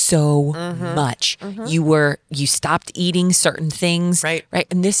so much. You stopped eating certain things. Right.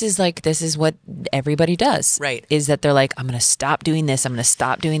 And this is what everybody does. Right. Is that they're like, I'm going to stop doing this. I'm going to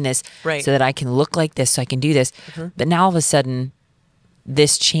stop doing this. Right. So that I can look like this, so I can do this. But now all of a sudden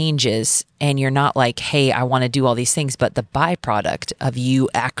this changes, and you're not like, hey, I want to do all these things, but the byproduct of you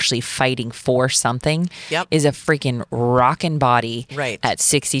actually fighting for something is a freaking rockin' body at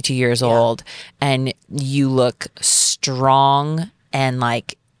 62 years old, and you look strong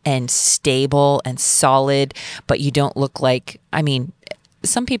and stable and solid, but you don't look like,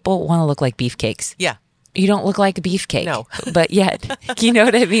 some people want to look like beefcakes. Yeah. You don't look like a beefcake. No. But yet, you know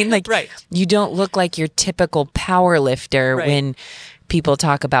what I mean? Like, Right. You don't look like your typical power lifter when people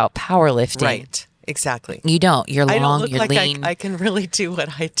talk about powerlifting. Right. Exactly. You don't. You're long, I don't look you're like lean. I can really do what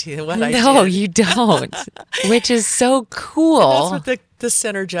I do. No, you don't. Which is so cool. And that's what the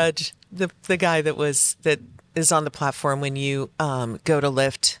center judge, the guy that is on the platform when you go to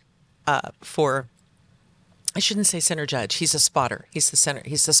lift for, I shouldn't say center judge. He's a spotter. He's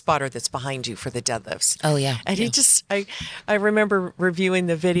the spotter that's behind you for the deadlifts. Oh, yeah. And he just, I remember reviewing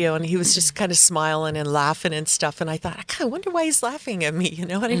the video, and he was just kind of smiling and laughing and stuff. And I thought, I kind of wonder why he's laughing at me. You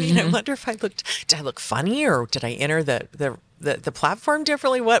know what I mean? I wonder if did I look funny, or did I enter the platform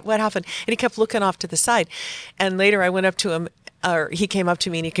differently? What happened? And he kept looking off to the side. And later I went up to him, or he came up to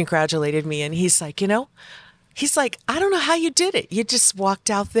me and he congratulated me. And he's like, I don't know how you did it. You just walked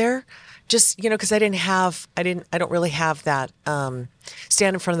out there. Just, because I don't really have that,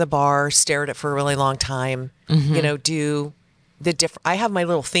 stand in front of the bar, stare at it for a really long time, do the I have my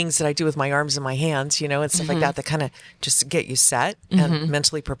little things that I do with my arms and my hands, and stuff like that kind of just get you set and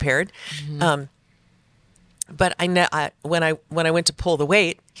mentally prepared. But when I went to pull the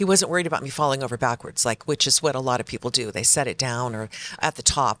weight, he wasn't worried about me falling over backwards, which is what a lot of people do. They set it down, or at the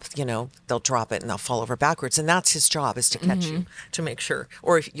top, they'll drop it and they'll fall over backwards. And that's his job, is to catch you, to make sure.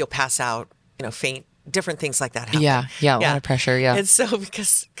 Or if you'll pass out, faint, different things like that happen. Yeah, a lot of pressure, yeah. And so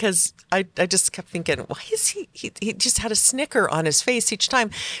because I just kept thinking, why is he just had a snicker on his face each time,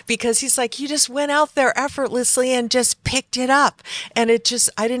 because he's like, you just went out there effortlessly and just picked it up, and it just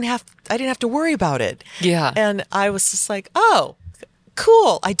I didn't have to worry about it. Yeah. And I was just like, oh,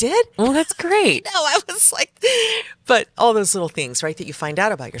 cool, I did? Well, that's great. No, I was like, but all those little things, right, that you find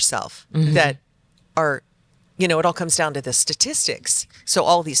out about yourself that are, it all comes down to the statistics. So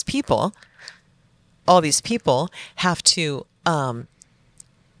all these people have to,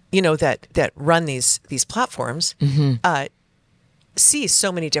 that run these platforms, see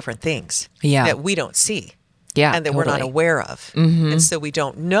so many different things that we don't see. Yeah, and that we're not aware of. And so we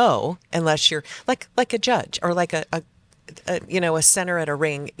don't know unless you're like a judge, or like a center at a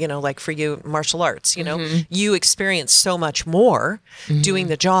ring, like for you, martial arts, you experience so much more doing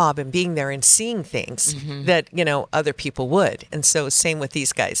the job and being there and seeing things that, other people would. And so same with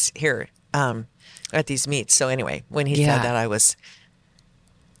these guys here at these meets. So anyway, when he said that, I was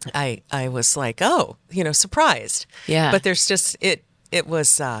I was like, oh, surprised. Yeah. But there's just it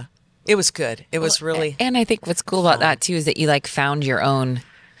was good. It was really And I think what's cool about that too is that you like found your own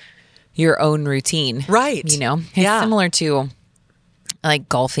routine. Right. It's Yeah. similar to like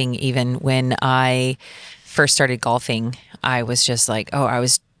golfing. Even when I first started golfing, I was just like, I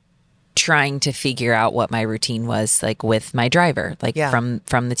was trying to figure out what my routine was, like with my driver, like Yeah.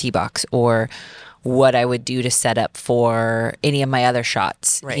 from the tee box, or what I would do to set up for any of my other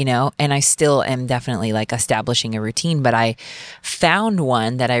shots, Right. and I still am definitely like establishing a routine, but I found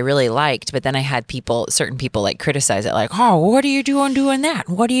one that I really liked, but then I had certain people like criticize it, like, oh, what are you doing that?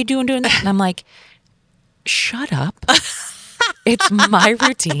 What are you doing that? And I'm like, shut up. It's my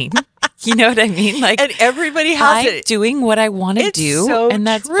routine. You know what I mean? Like, and everybody has I'm it. doing what I want to It's do, so and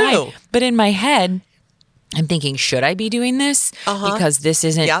that's true. fine. But in my head, I'm thinking, should I be doing this? Because this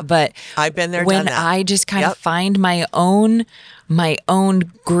isn't. Yep. But I've been there, when done that. I just kind Yep. of find my own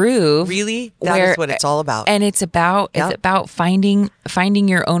groove. Really, that is what it's all about. And it's about finding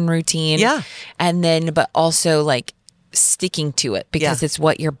your own routine. Yeah. And then, but also like sticking to it, because Yeah. it's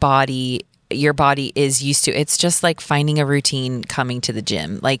what your body is used to. It's just like finding a routine coming to the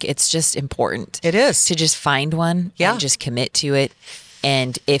gym. Like, it's just important. It is. To just find one Yeah. and just commit to it.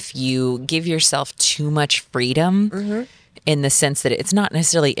 And if you give yourself too much freedom, Mm-hmm. in the sense that it's not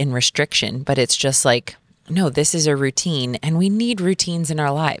necessarily in restriction, but it's just like, no, this is a routine, and we need routines in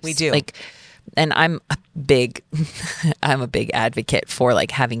our lives. We do. Like, and I'm a big advocate for like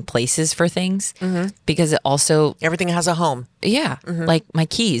having places for things, because it also, Everything has a home. yeah, like my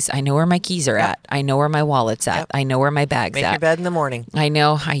keys. I know where my keys are at. I know where my wallet's at. I know where my bag's Make at. your bed in the morning. I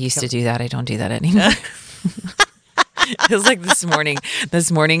know. I used to do that. I don't do that anymore. It was like this morning.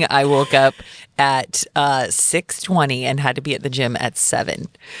 This morning I woke up at 6:20 and had to be at the gym at 7.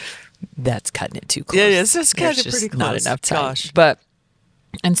 That's cutting it too close. It is. It's There's kinda pretty just not close. enough time. Gosh. But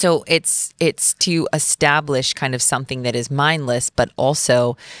and so it's to establish kind of something that is mindless, but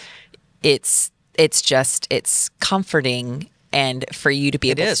also it's comforting, and for you to be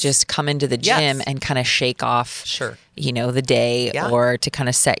able is. to just come into the Yes. gym and kind of shake off, Sure. the day, Yeah. or to kind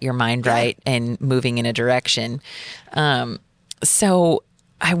of set your mind right and moving in a direction. So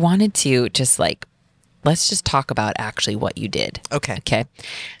I wanted to just like, let's just talk about actually what you did. Okay. Okay.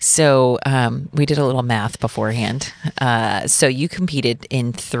 So we did a little math beforehand. So you competed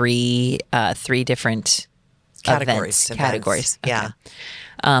in three different Categories. Categories. Okay. Yeah.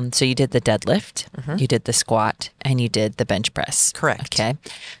 So you did the deadlift, you did the squat, and you did the bench press. Correct. Okay.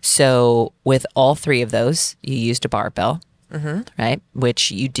 So with all three of those, you used a barbell, right?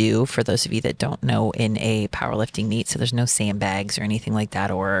 Which you do, for those of you that don't know, in a powerlifting meet. So there's no sandbags or anything like that,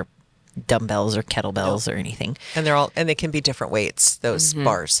 or dumbbells or kettlebells or anything. And they can be different weights, those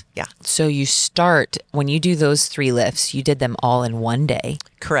bars. Yeah. So you start, when you do those 3 lifts, you did them all in one day,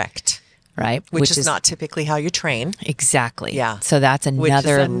 Correct. right? Which is not typically how you train. Exactly. Yeah. So that's Which is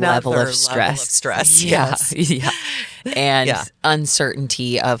another level another of stress. level of stress, Yeah. yes. Yeah. And Yeah.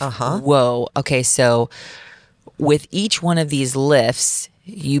 uncertainty of, whoa, okay, so with each one of these lifts,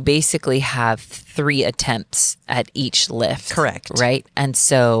 you basically have 3 attempts at each lift. Correct. Right? And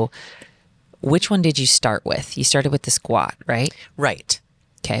so which one did you start with? You started with the squat, right? Right.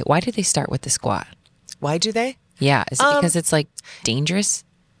 Okay. Why did they start with the squat? Why do they? Yeah. Is it because it's like dangerous?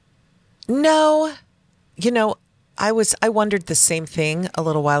 No. I wondered the same thing a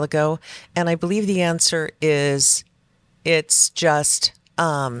little while ago, and I believe the answer is it's just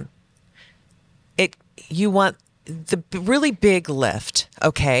you want the really big lift,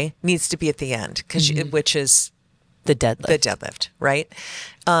 okay, needs to be at the end, which is The deadlift. the deadlift, right?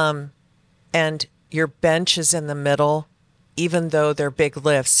 And your bench is in the middle. Even though they're big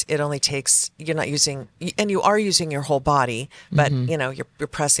lifts, it only takes, you're not using, and you are using your whole body, but you're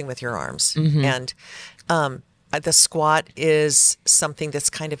pressing with your arms. And the squat is something that's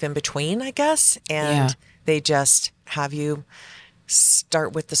kind of in between, I guess. And they just have you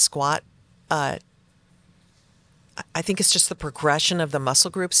start with the squat. I think it's just the progression of the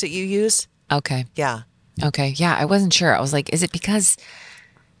muscle groups that you use. Okay. Yeah. Okay. Yeah. I wasn't sure. I was like, is it because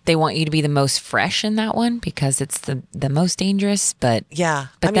they want you to be the most fresh in that one because it's the most dangerous? But Yeah.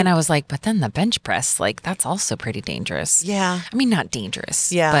 But then I was like, but then the bench press, like that's also pretty dangerous. Yeah. I mean, not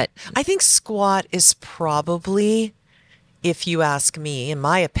dangerous. Yeah. But I think squat is probably, if you ask me, in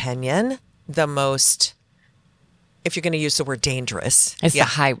my opinion, the most, if you're going to use the word dangerous. it's yeah. the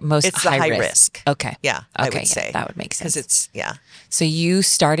high risk. Okay. Yeah. Okay. I would say. That would make sense. Because it's, yeah. So you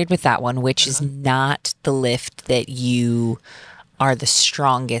started with that one, which is not the lift that you are the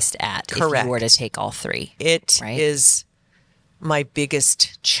strongest at. Correct. If you were to take all 3. It Right? is my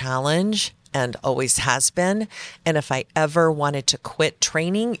biggest challenge. and always has been. And if I ever wanted to quit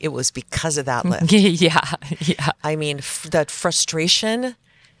training, it was because of that lift. Yeah. I mean, that frustration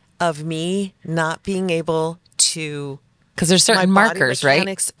of me not being able to. Because there's certain markers,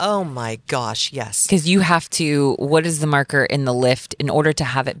 right? Oh my gosh, yes. Because you have to, what is the marker in the lift in order to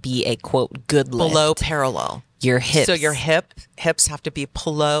have it be a quote good lift? Below parallel. Your hips. So your hips have to be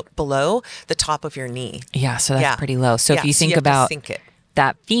below the top of your knee. Yeah, so that's pretty low. So if you think you have to about sink it.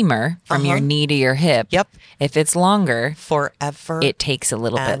 That femur from your knee to your hip, if it's longer, forever, it takes a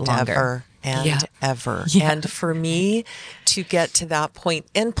little bit longer. Ever. And for me to get to that point,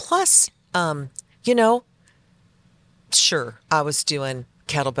 and plus, sure, I was doing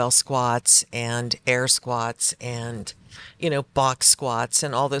kettlebell squats and air squats and, box squats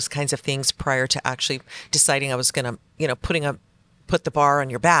and all those kinds of things prior to actually deciding I was going to, put the bar on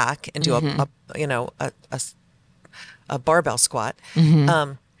your back and do a barbell squat,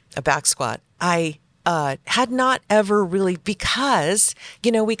 a back squat. I had not ever really, because,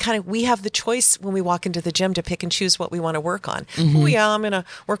 we have the choice when we walk into the gym to pick and choose what we want to work on. Oh yeah, I'm going to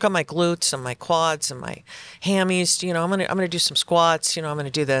work on my glutes and my quads and my hammies. I'm going to do some squats. I'm going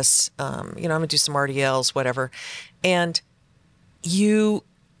to do this. I'm going to do some RDLs, whatever. And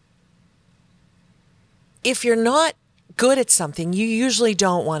if you're not good at something, you usually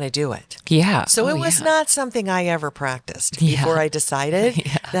don't want to do it. Yeah. So it was not something I ever practiced before I decided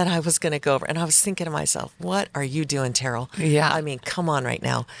that I was going to go over. And I was thinking to myself, what are you doing, Terral? Yeah. I mean, come on right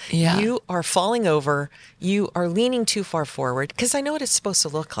now. Yeah. You are falling over. You are leaning too far forward, because I know what it's supposed to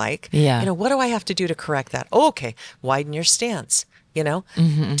look like. Yeah. What do I have to do to correct that? Oh, okay. Widen your stance,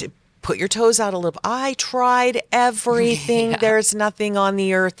 put your toes out a little. I tried everything. There's nothing on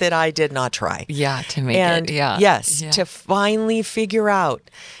the earth that I did not try. Yeah, to make it. Yeah. Yes, to finally figure out,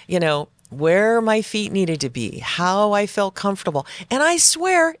 where my feet needed to be, how I felt comfortable. And I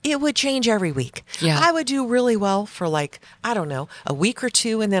swear it would change every week. Yeah. I would do really well for a week or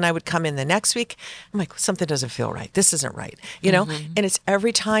two. And then I would come in the next week. I'm like, something doesn't feel right. This isn't right. And it's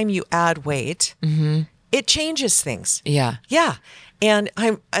every time you add weight, it changes things. Yeah. Yeah. And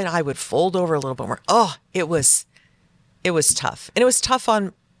I would fold over a little bit more. Oh, it was tough. And it was tough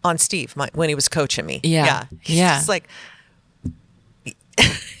on Steve when he was coaching me. Yeah. It's like,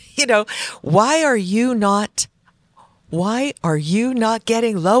 why are you not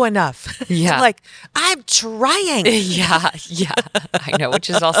getting low enough? Yeah. Like, I'm trying. Yeah. I know,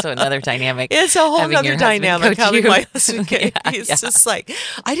 which is also another dynamic. It's a whole other dynamic having my husband. He's just like,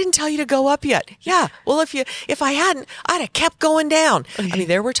 I didn't tell you to go up yet. Yeah. Well, if I hadn't, I'd have kept going down. I mean,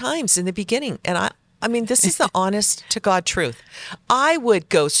 there were times in the beginning, and I mean, this is the honest to God truth. I would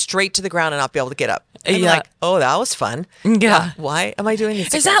go straight to the ground and not be able to get up. I'm like, oh, that was fun. Yeah. Why am I doing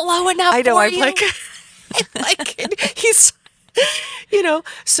this? Is that low enough? I know. For I'm you? like, he's,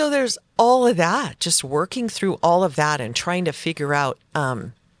 so there's all of that, just working through all of that and trying to figure out,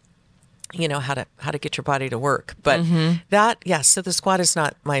 how to get your body to work. But so the squat is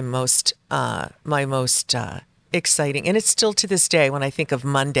not my most exciting. And it's still to this day, when I think of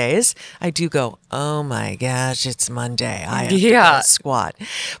Mondays, I do go, oh my gosh, it's Monday. I have to go squat.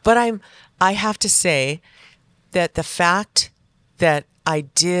 But I have to say that the fact that I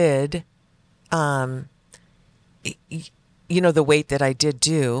did, the weight that I did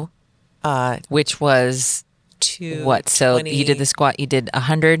do, which was what? So you did the squat, you did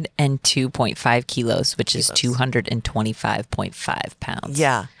 102.5 kilos, which is 225.5 pounds.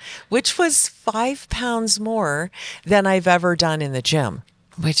 Yeah. Which was 5 pounds more than I've ever done in the gym.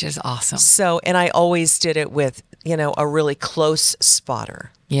 Which is awesome. So, and I always did it with, a really close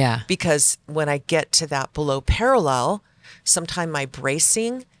spotter. Yeah. Because when I get to that below parallel, sometimes my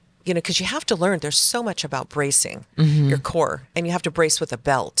bracing, because you have to learn, there's so much about bracing your core, and you have to brace with a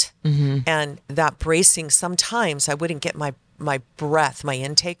belt. And that bracing, sometimes I wouldn't get my breath, my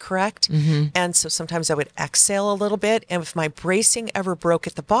intake correct. And so sometimes I would exhale a little bit. And if my bracing ever broke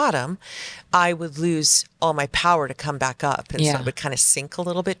at the bottom, I would lose all my power to come back up. And so it would kind of sink a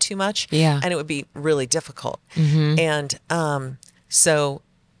little bit too much. Yeah. And it would be really difficult. And so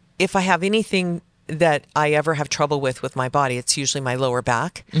if I have anything that I ever have trouble with my body, it's usually my lower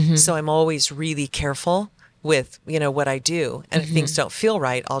back. So I'm always really careful with, what I do. And if things don't feel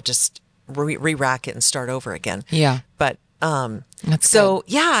right, I'll just re-rack it and start over again. Yeah. But That's so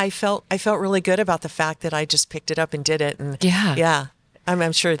good. yeah, I felt really good about the fact that I just picked it up and did it. And yeah.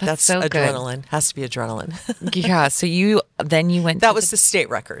 I'm sure that's so adrenaline. good. Has to be adrenaline. Yeah. So you went. That was the state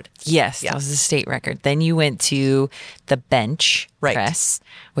record. Yes, that was the state record. Then you went to the bench Right. press,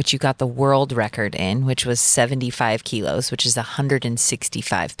 which you got the world record in, which was 75 kilos, which is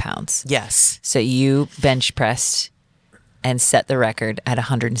 165 pounds. Yes. So you bench pressed and set the record at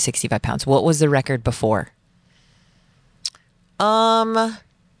 165 pounds. What was the record before? Do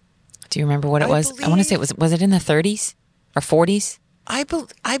you remember what it was? I want to say was it in the 30s or 40s? I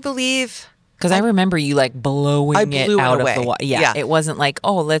believe. Because I remember you like blowing it out of the water. Yeah. It wasn't like,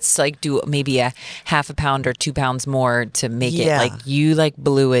 oh, let's like do maybe a half a pound or 2 pounds more to make it. Like you like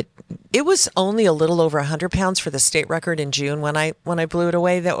blew it. It was only a little over 100 pounds for the state record in June when I blew it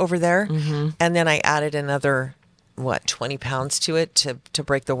away over there. Mm-hmm. And then I added another, 20 pounds to it to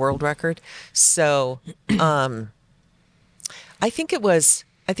break the world record. So I think it was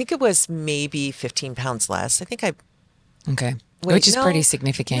maybe 15 pounds less. Okay. Which is pretty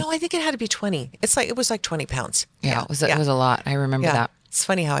significant. No, I think it had to be 20. It was like 20 pounds. Yeah, it was a lot. I remember that. It's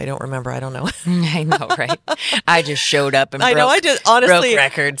funny how I don't remember. I don't know. I know, right? I just showed up and broke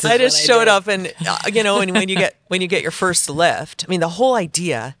records. I just showed up and and when you get your first lift, I mean, the whole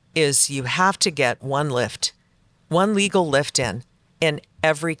idea is you have to get one legal lift in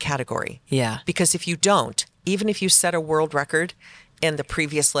every category. Yeah. Because if you don't, even if you set a world record in the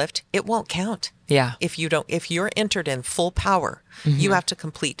previous lift, it won't count. Yeah. If you're entered in full power, you have to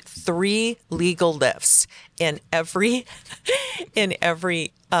complete 3 legal lifts in every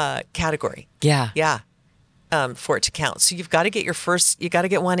category. Yeah. Yeah. For it to count. So you've got to get you got to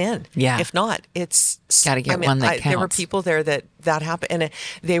get one in. Yeah. If not, it's got to get one that counts. There were people there that happened, and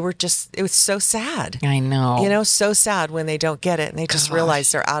it was so sad. I know. So sad when they don't get it and they just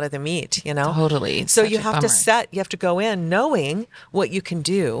realize they're out of the meet, Totally. So you have to go in knowing what you can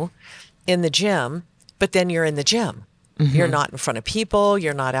do in the gym, but then you're in the gym. Mm-hmm. You're not in front of people.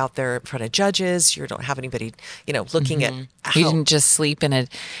 You're not out there in front of judges. You don't have anybody, looking at how. You didn't just sleep in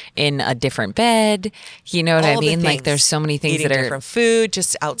a different bed. You know what I mean? Like there's so many things that are different food,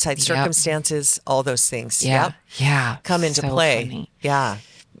 just outside circumstances, all those things. Yeah. Yep. Yeah. Come into play. Funny. Yeah.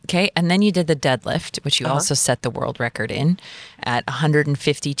 Okay. And then you did the deadlift, which you also set the world record in at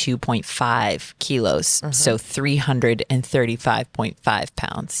 152.5 kilos. Mm-hmm. So 335.5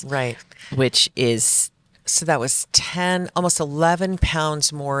 pounds. Right. Which is. So that was 10, almost 11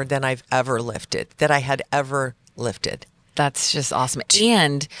 pounds more than I had ever lifted. That's just awesome.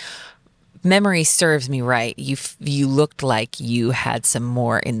 And memory serves me right. You looked like you had some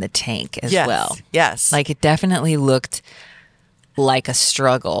more in the tank as well. Yes. Like it definitely looked like a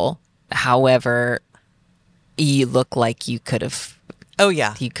struggle. However, you look like you could have. Oh,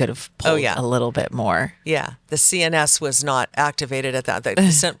 yeah. You could have pulled a little bit more. Yeah. The CNS was not activated at that.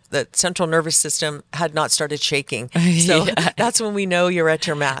 The central nervous system had not started shaking. So that's when we know you're at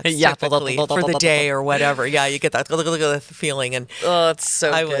your max typically for the day or whatever. Yeah, you get that feeling. And it's so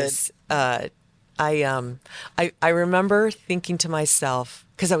good. I remember thinking to myself,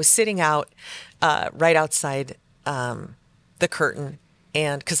 because I was sitting out right outside the curtain,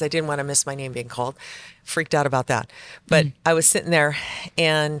 and because I didn't want to miss my name being called, freaked out about that. But I was sitting there,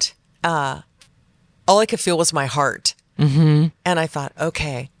 and all I could feel was my heart. Mm-hmm. And I thought,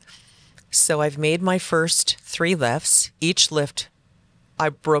 okay, so I've made my first 3 lifts. Each lift, I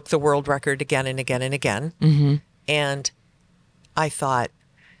broke the world record again and again and again. Mm-hmm. And I thought,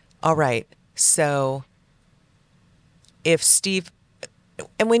 all right, so if Steve...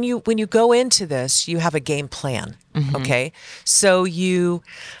 And when you go into this, you have a game plan, okay? So you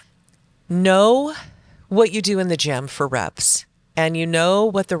know what you do in the gym for reps, and you know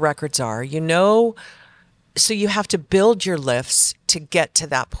what the records are. So you have to build your lifts to get to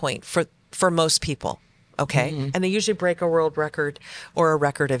that point for most people, okay? Mm-hmm. And they usually break a world record or a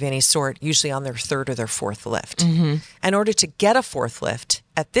record of any sort, usually on their 3rd or their 4th lift. Mm-hmm. In order to get a 4th lift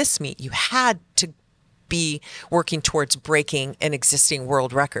at this meet, you had to be working towards breaking an existing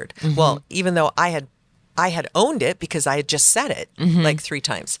world record. Mm-hmm. Well, even though I had owned it because I had just set it like 3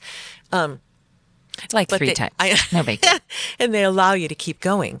 times. Like 3 times. No big deal. And they allow you to keep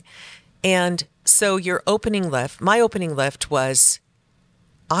going. And so my opening lift was,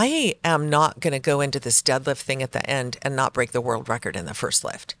 I am not going to go into this deadlift thing at the end and not break the world record in the first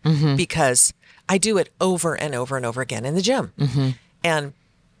lift because I do it over and over and over again in the gym. Mm-hmm. And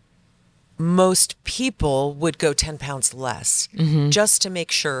most people would go 10 pounds less just to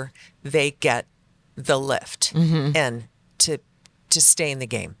make sure they get the lift and to stay in the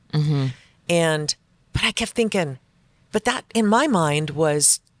game. Mm-hmm. But I kept thinking, but that in my mind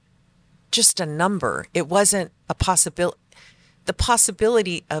was just a number. It wasn't a possibility. The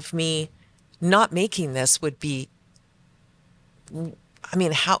possibility of me not making this would be, I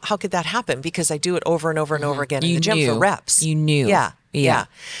mean, how could that happen? Because I do it over and over and over again in the gym for reps. You knew. Yeah.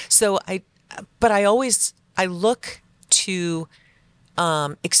 So I look to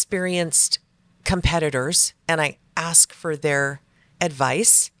experienced competitors and I ask for their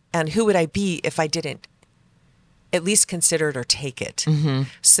advice. And who would I be if I didn't at least consider it or take it.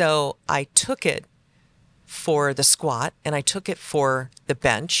 So I took it for the squat and I took it for the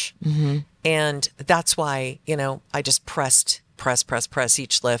bench. And that's why, I just press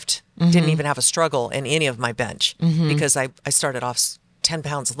each lift. Didn't even have a struggle in any of my bench because I started off 10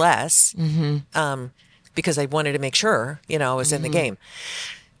 pounds less because I wanted to make sure, I was in the game.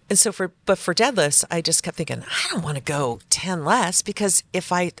 And so for deadlifts, I just kept thinking, I don't want to go 10 less because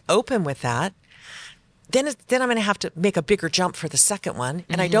if I open with that, then I'm going to have to make a bigger jump for the second one.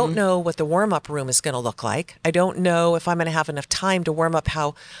 And I don't know what the warm-up room is going to look like. I don't know if I'm going to have enough time to warm up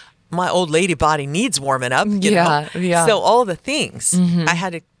how my old lady body needs warming up. You know? So all the things I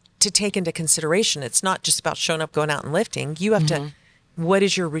had to take into consideration. It's not just about showing up, going out and lifting. You have to, what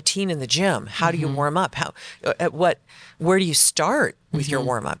is your routine in the gym? How do you warm up? Where do you start with your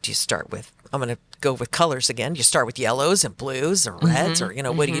warm up? Do you start with, I'm going to go with colors again. Do you start with yellows and blues or reds or,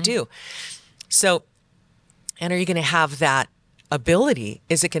 what do you do? So, and are you going to have that ability?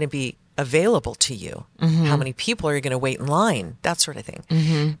 Is it going to be available to you? How many people are you going to wait in line? That sort of thing.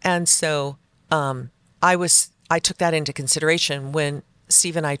 And so I took that into consideration when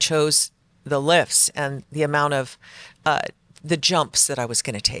Steve and I chose the lifts and the amount of the jumps that I was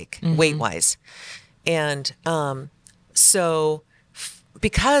going to take weight-wise. And so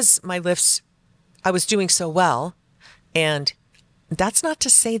because my lifts, I was doing so well, and that's not to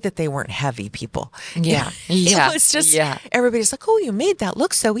say that they weren't heavy, people. Yeah. It was just, everybody's like, oh, you made that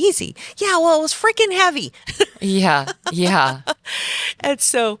look so easy. Yeah, well, it was freaking heavy. Yeah. And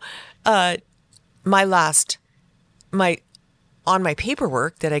so on my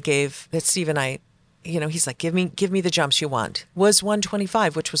paperwork that I gave, that Steve and I, he's like, give me the jumps you want, was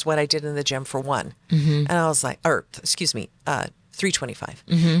 125, which was what I did in the gym for one. And I was like, 325.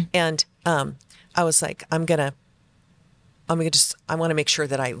 And I was like, I want to make sure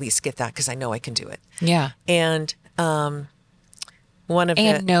that I at least get that because I know I can do it. Yeah. And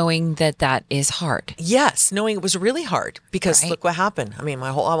knowing that is hard. Yes, knowing it was really hard because look what happened. I mean, my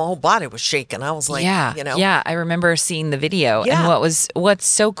whole body was shaking. I was like, Yeah, I remember seeing the video. Yeah. And what's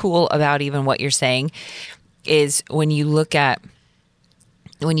so cool about even what you're saying is when you look at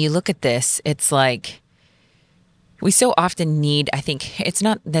this, it's like we so often need, I think it's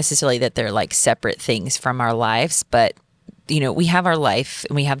not necessarily that they're like separate things from our lives, but we have our life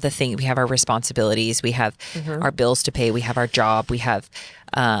and we have we have our responsibilities, we have our bills to pay, we have our job, we have,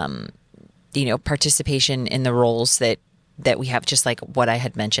 participation in the roles that we have, just like what I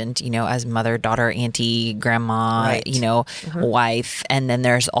had mentioned, as mother, daughter, auntie, grandma, wife. And then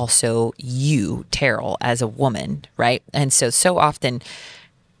there's also you, Terral, as a woman, right? And so often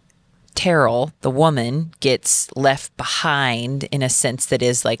Terral, the woman, gets left behind in a sense that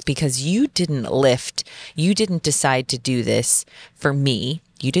is like, because you didn't decide to do this for me.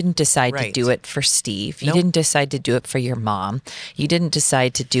 You didn't decide to do it for Steve. You didn't decide to do it for your mom. You didn't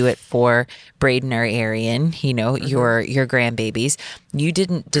decide to do it for Braden or Arian, your grandbabies. You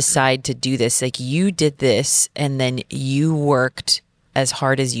didn't decide to do this. Like, you did this and then you worked as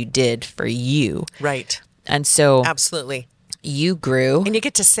hard as you did for you. Right. And so absolutely. You grew. And you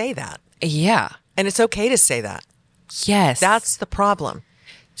get to say that. Yeah. And it's okay to say that. Yes. That's the problem.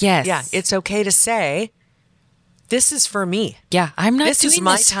 Yes. Yeah. It's okay to say, this is for me. Yeah. I'm not doing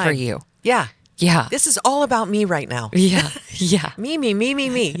this for you. Yeah. Yeah. This is all about me right now. Yeah. Yeah. Me.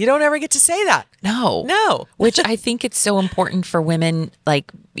 You don't ever get to say that. No. Which I think it's so important for women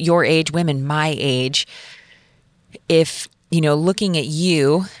like your age, women my age, if, looking at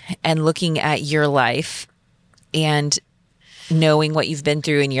you and looking at your life and knowing what you've been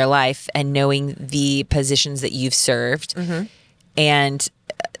through in your life and knowing the positions that you've served and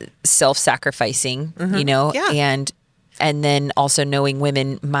self-sacrificing, and then also knowing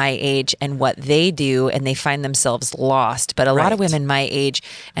women my age and what they do, and they find themselves lost. But a lot of women my age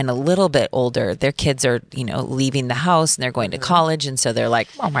and a little bit older, their kids are, leaving the house and they're going to college. And so they're like,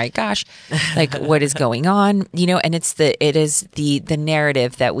 oh my gosh, like what is going on? And it is the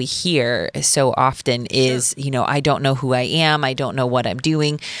narrative that we hear so often is, I don't know who I am. I don't know what I'm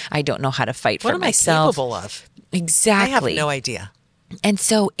doing. I don't know how to fight for myself. What am I capable of? Exactly. I have no idea. And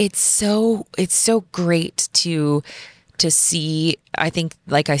so it's so great to see. I think,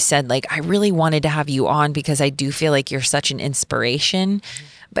 like I said, like I really wanted to have you on because I do feel like you're such an inspiration,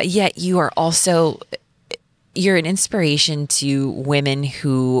 but yet you're an inspiration to women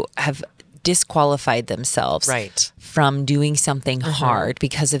who have disqualified themselves from doing something hard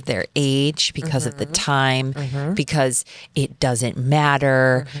because of their age, because of the time, because it doesn't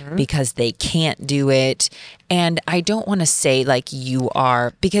matter, because they can't do it. And I don't want to say like you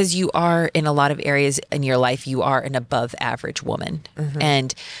are, because you are in a lot of areas in your life, you are an above average woman.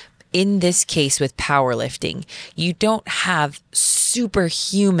 And in this case with powerlifting, you don't have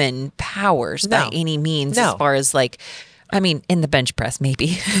superhuman powers by any means as far as like, I mean, in the bench press,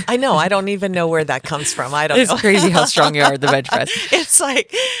 maybe. I know. I don't even know where that comes from. I don't know. It's crazy how strong you are at the bench press. It's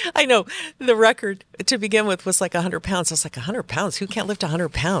like, I know the record to begin with was like 100 pounds. I was like, 100 pounds? Who can't lift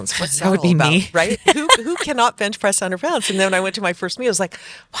 100 pounds? What's that would all be about? me. Right? Who cannot bench press 100 pounds? And then when I went to my first meet, I was like,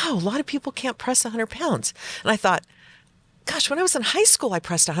 wow, a lot of people can't press 100 pounds. And I thought, gosh, when I was in high school, I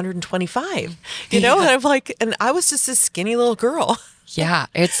pressed 125, and I'm like, and I was just this skinny little girl. Yeah,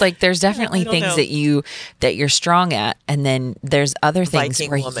 it's like there's definitely things that you're strong at, and then there's other things Viking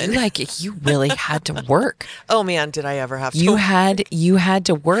where woman. you really had to work. Oh man, did I ever have to? You had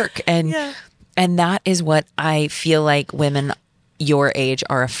to work, and that is what I feel like women your age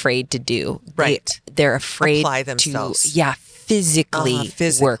are afraid to do. Right, they're afraid apply themselves. to physically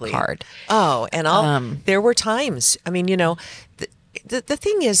work hard. Oh, and there were times. I mean, the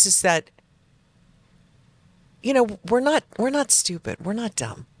thing is that. We're not stupid. We're not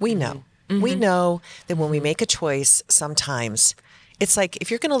dumb. We know. Mm-hmm. We know that when we make a choice, sometimes it's like if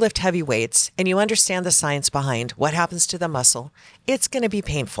you're going to lift heavy weights and you understand the science behind what happens to the muscle, it's going to be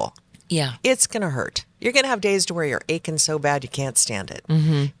painful. Yeah. It's going to hurt. You're going to have days to where you're aching so bad you can't stand it.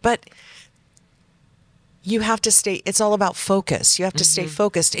 Mm-hmm. But you have to stay, it's all about focus. You have to stay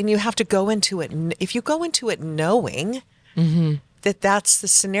focused, and you have to go into it. If you go into it knowing that that's the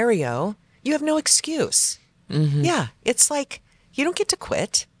scenario, you have no excuse. Mm-hmm. Yeah, it's like you don't get to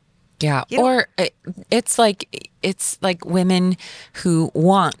quit. Yeah, or it's like women who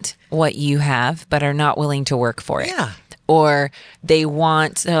want what you have but are not willing to work for it. Yeah. Or they're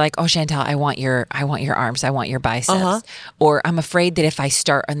like, oh, Shantell, I want your arms, I want your biceps. Or I'm afraid that if I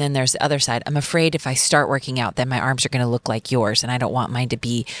start, and then there's the other side, I'm afraid if I start working out, then my arms are going to look like yours, and I don't want mine to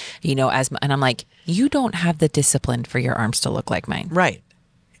be, and I'm like, you don't have the discipline for your arms to look like mine. Right.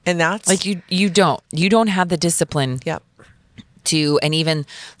 And that's like you don't have the discipline Yep. to, and even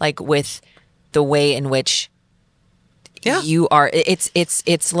like with the way in which you are, it's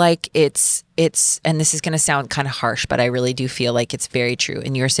and this is going to sound kind of harsh, but I really do feel like it's very true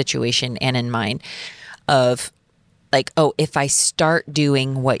in your situation and in mine of like, oh, if I start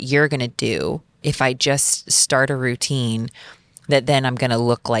doing what you're going to do, if I just start a routine, that then I'm going to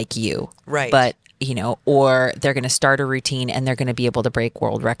look like you. Right. But or they're going to start a routine and they're going to be able to break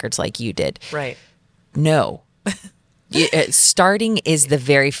world records like you did. Right. No. Starting is the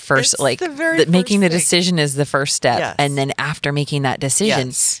very first, making the decision is the first step. Yes. And then after making that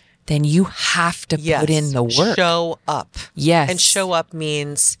decision, then you have to put in the work. Show up. Yes. And show up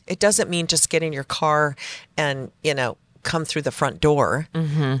means, it doesn't mean just get in your car and, come through the front door.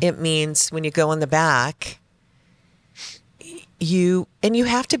 Mm-hmm. It means when you go in the back, you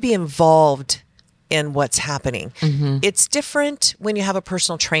have to be involved in what's happening. Mm-hmm. It's different when you have a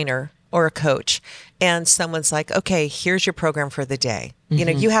personal trainer or a coach and someone's like, okay, here's your program for the day.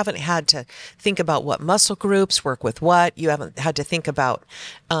 Mm-hmm. You haven't had to think about what muscle groups work with what. You haven't had to think about,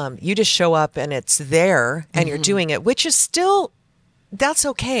 you just show up and it's there and you're doing it, which is still, that's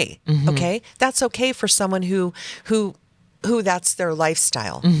okay. Mm-hmm. Okay. That's okay for someone who that's their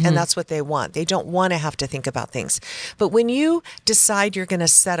lifestyle and that's what they want. They don't want to have to think about things. But when you decide you're going to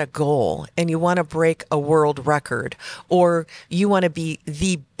set a goal and you want to break a world record, or you want to be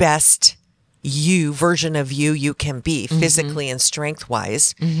the best version of you can be physically and strength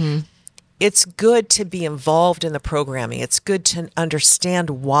wise, it's good to be involved in the programming. It's good to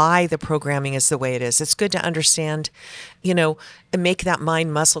understand why the programming is the way it is. It's good to understand, and make that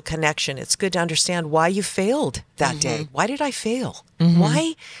mind muscle connection. It's good to understand why you failed that day. Why did I fail?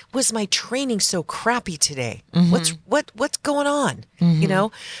 Why was my training so crappy today? What's going on?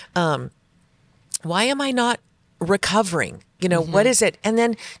 Why am I not recovering? What is it? And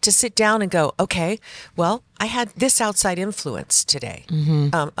then to sit down and go, okay, well, I had this outside influence today.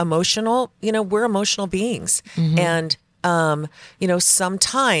 Emotional, we're emotional beings. And,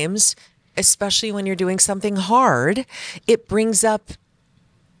 sometimes, especially when you're doing something hard, it brings up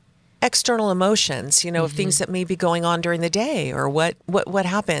external emotions, of things that may be going on during the day or what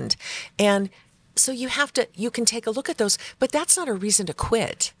happened. And so you can take a look at those, but that's not a reason to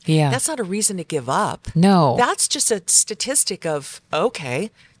quit. Yeah. That's not a reason to give up. No. That's just a statistic of,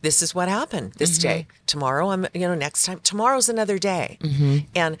 okay, this is what happened this day. Tomorrow, next time, tomorrow's another day.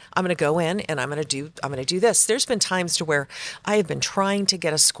 And I'm going to go in and I'm going to do this. There's been times to where I have been trying to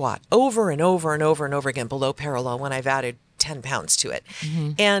get a squat over and over and over and over again below parallel when I've added 10 pounds to it.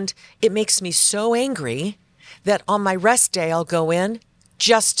 And it makes me so angry that on my rest day, I'll go in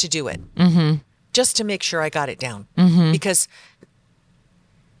just to do it. Just to make sure I got it down, because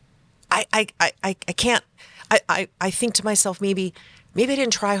I can't. I think to myself, maybe maybe I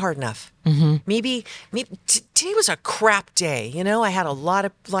didn't try hard enough. Maybe today was a crap day. You know, I had a lot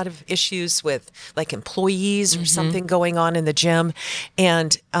of issues with like employees or something going on in the gym.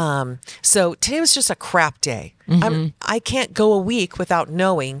 And so today was just a crap day. I can't go a week without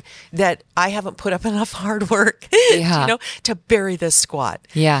knowing that I haven't put up enough hard work, to bury this squat.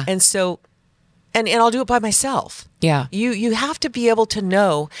 Yeah. And so, and I'll do it by myself. Yeah. You have to be able to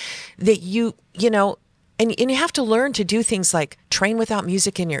know that and you have to learn to do things like train without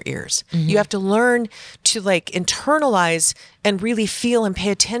music in your ears. You have to learn to like internalize and really feel and pay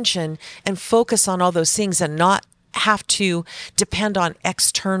attention and focus on all those things and not have to depend on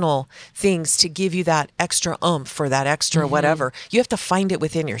external things to give you that extra oomph or that extra whatever. You have to find it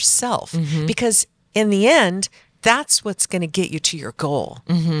within yourself because in the end, that's what's going to get you to your goal.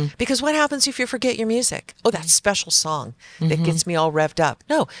 Because what happens if you forget your music? Oh, that special song that gets me all revved up.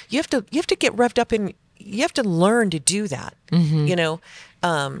 No, you have to get revved up you have to learn to do that, in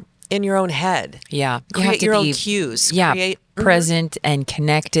your own head. Yeah. Create your own cues. Yeah. Present and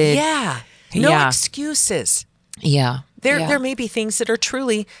connected. Yeah. No excuses. Yeah. There may be things that are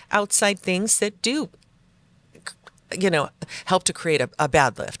truly outside things that do, help to create a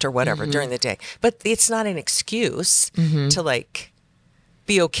bad lift or whatever during the day. But it's not an excuse to like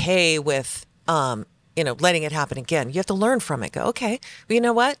be okay with, letting it happen again. You have to learn from it. Go, okay, well, you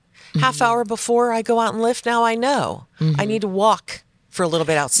know what? Half hour before I go out and lift, now I know I need to walk for a little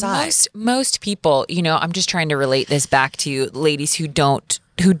bit outside. Most people, I'm just trying to relate this back to ladies who don't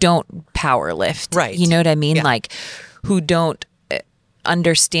power lift. Right. You know what I mean? Yeah. Like who don't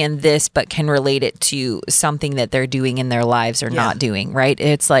understand this, but can relate it to something that they're doing in their lives or not doing. Right.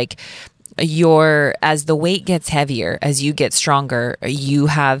 It's like as the weight gets heavier, as you get stronger, you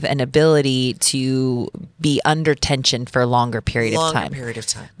have an ability to be under tension for a longer period of time.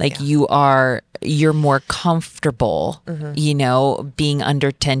 Like you're more comfortable, being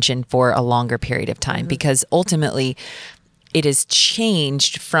under tension for a longer period of time because ultimately it has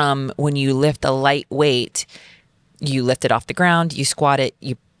changed from when you lift a light weight, you lift it off the ground, you squat it,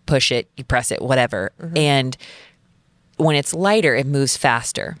 you push it, you press it, whatever. And when it's lighter, it moves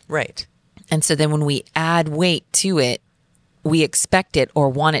faster. Right. And so then when we add weight to it, we expect it or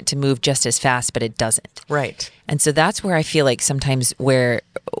want it to move just as fast, but it doesn't. Right. And so that's where I feel like sometimes where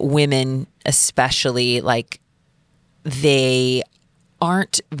women, especially, like they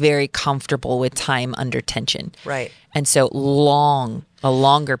aren't very comfortable with time under tension. Right. And so a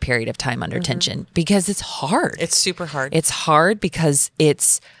longer period of time under tension because it's hard. It's super hard. It's hard because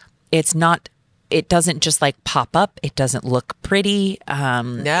it's not, it doesn't just like pop up. It doesn't look pretty.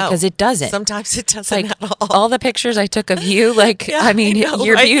 No. Because it doesn't. Sometimes it doesn't like, at all. All the pictures I took of you, like, Yeah, I mean, I know,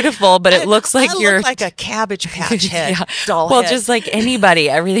 you're right? beautiful, but it looks like I you're look like a Cabbage Patch head, doll well, head. just like anybody,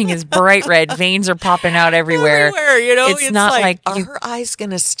 everything is bright red. Veins are popping out everywhere. It's not like are you, her eyes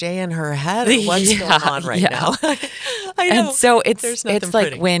going to stay in her head or what's going on right now? I know. And so There's nothing it's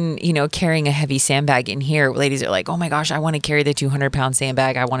like pretty. when, carrying a heavy sandbag in here, ladies are like, oh my gosh, I want to carry the 200-pound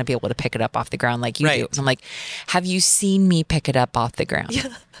sandbag. I want to be able to pick it up off the ground like you do. Right. So I'm like, have you seen me pick it up off the ground?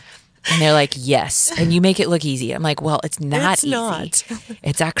 Yeah. And they're like, yes. And you make it look easy. I'm like, well, it's not easy. Not.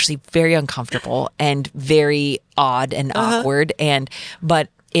 It's actually very uncomfortable and very odd and awkward. But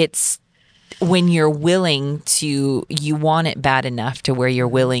it's when you're willing to, you want it bad enough to where you're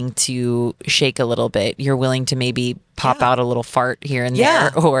willing to shake a little bit. You're willing to maybe pop out a little fart here and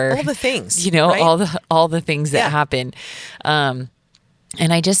there, or all the things, right? all the things that happen.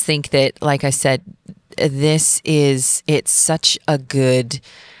 And I just think that, like I said, it's such a good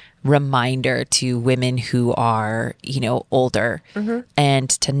reminder to women who are, older and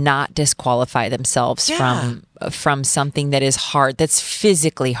to not disqualify themselves from something that is hard, that's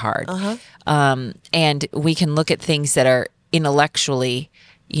physically hard. And we can look at things that are intellectually,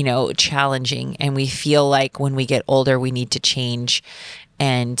 challenging. And we feel like when we get older, we need to change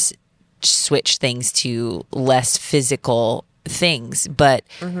and switch things to less physical things. But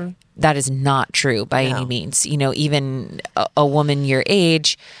that is not true by any means. Even a woman your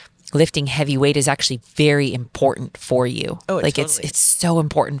age, lifting heavy weight is actually very important for you. Oh, like totally. it's so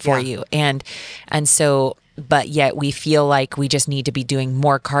important for you. And so, but yet we feel like we just need to be doing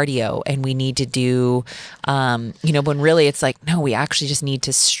more cardio and we need to do, when really it's like, no, we actually just need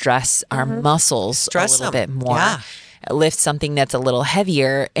to stress our muscles a little bit more, lift something that's a little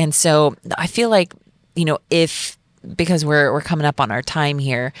heavier. And so I feel like, because we're coming up on our time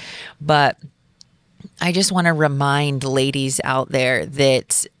here, but I just want to remind ladies out there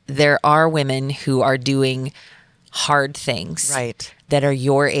that there are women who are doing hard things, right, that are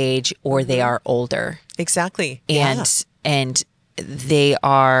your age or they are older. Exactly. And they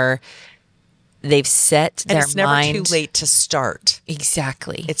are they've set And their it's never mind. too late to start.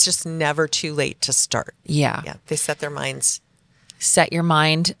 Exactly. It's just never too late to start. Yeah. Yeah. They set their minds. Set your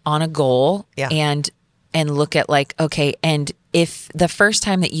mind on a goal. Yeah. And look at like, okay, and if the first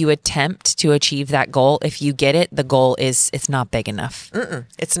time that you attempt to achieve that goal, if you get it, the goal it's not big enough.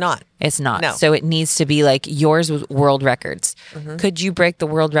 It's not. It's not. No. So it needs to be like yours with world records. Could you break the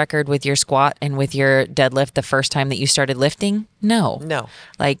world record with your squat and with your deadlift the first time that you started lifting? No. No.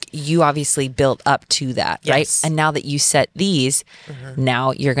 Like you obviously built up to that, right? Yes. And now that you set these,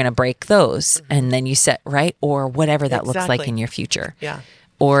 now you're going to break those and then you set, right? Or whatever that looks like Exactly. in your future. Yeah.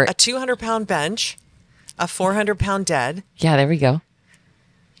 Or, A 200-pound bench, a 400-pound dead. yeah, there we go.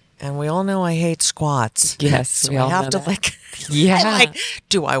 And we all know I hate squats. Yes, So we I all have know to that. like, Yeah. I'm like,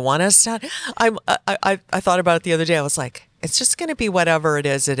 do I want to start? I thought about it the other day. I was like, it's just going to be whatever it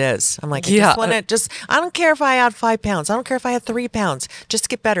is. I'm like, I Yeah. just want to I don't care if I add 5 pounds. I don't care if I add 3 pounds. Just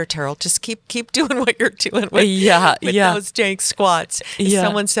get better, Terral. Just keep doing what you're doing with, Yeah, with yeah. those jank squats. Yeah.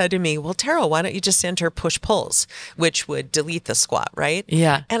 Someone said to me, well, Terral, why don't you just enter push pulls, which would delete the squat, right?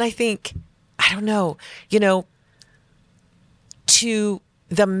 Yeah. And I think, I don't know, to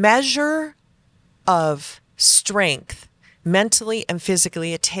the measure of strength mentally and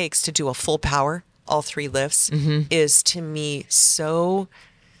physically it takes to do a full power, all 3 lifts, is to me so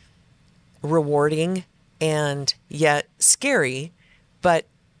rewarding and yet scary, but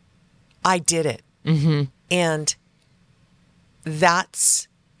I did it. And that's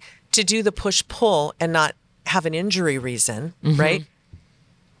to do the push pull and not have an injury reason, right?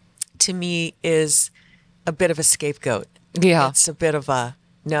 To me is a bit of a scapegoat. Yeah. It's a bit of a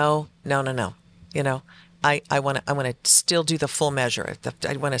no. I want to still do the full measure.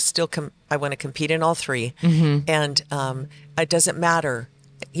 I want to still I want to compete in all 3, and it doesn't matter.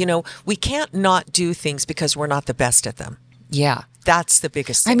 We can't not do things because we're not the best at them. Yeah. That's the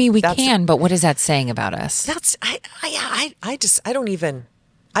biggest thing. I mean, we That's can, but what is that saying about us? I don't even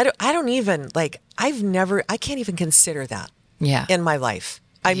I can't even consider that Yeah. in my life.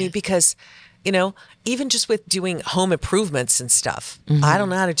 I mean, because, even just with doing home improvements and stuff, I don't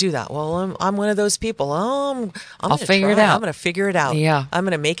know how to do that. Well, I'm one of those people. I'm I'll figure it out. I'm going to figure it out. Yeah. I'm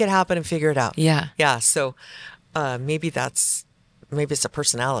going to make it happen and figure it out. Yeah. Yeah. So maybe it's a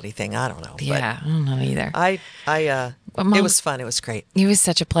personality thing. I don't know. Yeah. I don't know either. But Mom, it was fun. It was great. It was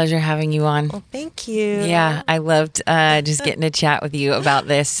such a pleasure having you on. Well, thank you. Yeah, I loved just getting to chat with you about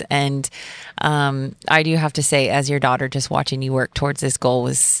this. And I do have to say, as your daughter, just watching you work towards this goal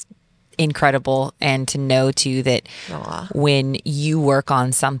was incredible. And to know, too, that when you work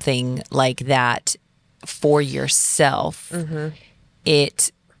on something like that for yourself,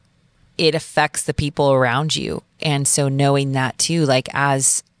 it affects the people around you. And so knowing that, too, like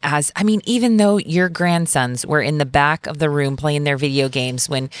I mean, even though your grandsons were in the back of the room playing their video games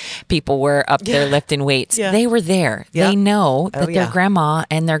when people were up there lifting weights, they were there. Yep. They know that their grandma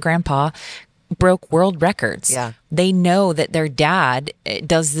and their grandpa broke world records. Yeah. They know that their dad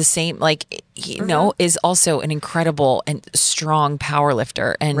does the same, like, is also an incredible and strong power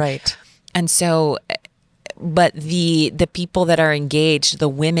lifter. And, Right. And so, but the people that are engaged, the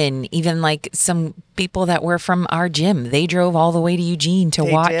women, even like some people that were from our gym, they drove all the way to Eugene to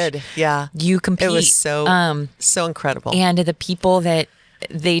They watch did. Yeah. you compete. It was so incredible. And the people that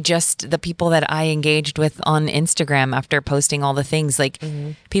the people that I engaged with on Instagram after posting all the things, like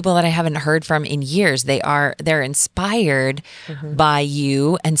people that I haven't heard from in years, they're inspired by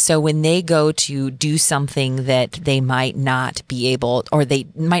you. And so when they go to do something that they might not be able, or they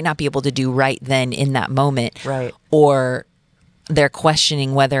might not be able to do right then in that moment, Right. or they're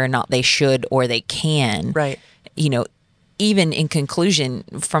questioning whether or not they should or they can, Right. Even in conclusion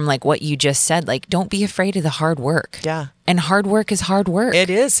from like what you just said, like, don't be afraid of the hard work. Yeah. And hard work is hard work. It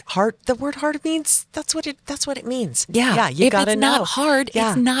is hard. The word hard means that's what it means. Yeah. Yeah. You if gotta it's know. not hard, Yeah.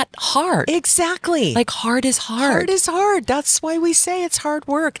 it's not hard. Exactly. Like hard is hard. Hard is hard. That's why we say it's hard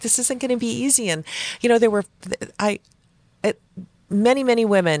work. This isn't going to be easy. And many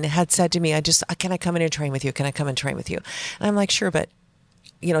women had said to me, can I come in and train with you? Can I come and train with you? And I'm like, sure, but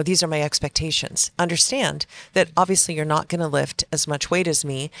these are my expectations. Understand that obviously you're not going to lift as much weight as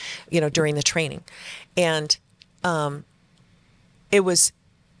me, during the training. And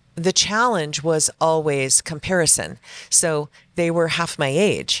the challenge was always comparison. So they were half my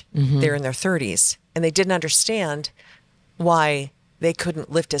age. They're in their 30s. And they didn't understand why they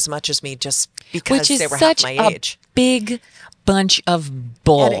couldn't lift as much as me just because Which is they were such half my age. a big bunch of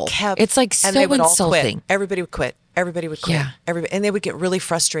bull. And it kept, it's like and so they would all insulting. quit. Everybody would quit. Everybody would quit. Yeah. And they would get really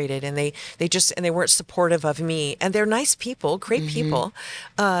frustrated, and they weren't supportive of me. And they're nice people, great people.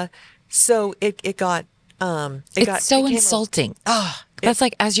 So it got It's so insulting. That's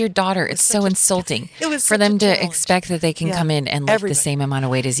like, as your daughter, it's so insulting it was for such them a to challenge. expect that they can Yeah. come in and lift Everybody. the same amount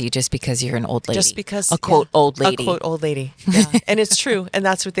of weight as you just because you're an old lady. Just because a quote old a lady. quote old lady. Yeah. And it's true. And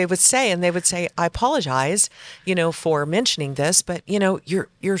that's what they would say. And they would say, I apologize, for mentioning this, but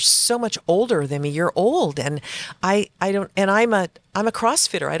you're so much older than me. You're old. And I don't, and I'm a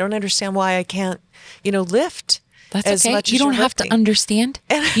CrossFitter. I don't understand why I can't, lift That's as okay. much You as don't you're have to lifting. understand.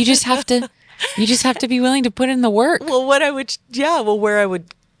 You just have to. You just have to be willing to put in the work. Well, where I would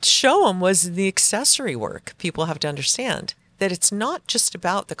show them was the accessory work. People have to understand that it's not just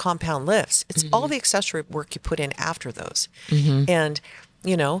about the compound lifts. It's all the accessory work you put in after those. And,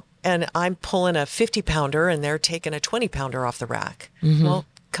 and I'm pulling a 50 pounder and they're taking a 20 pounder off the rack. Well,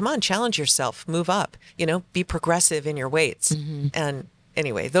 come on, challenge yourself, move up, be progressive in your weights. And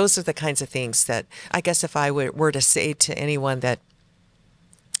anyway, those are the kinds of things that I guess if I were to say to anyone that,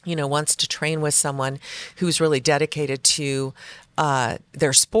 wants to train with someone who's really dedicated to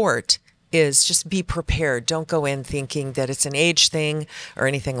their sport, is just be prepared. Don't go in thinking that it's an age thing or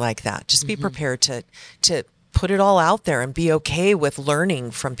anything like that. Just be prepared to put it all out there and be okay with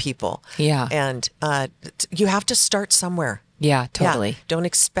learning from people. Yeah. And you have to start somewhere. Yeah, totally. Yeah. Don't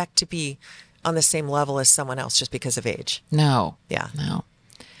expect to be on the same level as someone else just because of age. No. Yeah. No.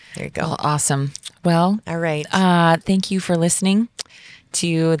 There you go. Well, awesome. Well, All right. Thank you for listening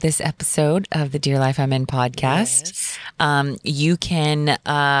to this episode of the Dear Life I'm In podcast. You can,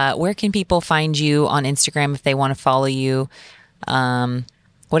 where can people find you on Instagram if they want to follow you?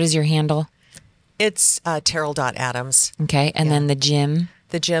 What is your handle? It's Terral.Adams. Okay. And then the gym,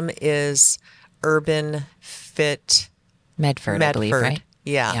 The gym is Urban Fit Medford, I believe, right?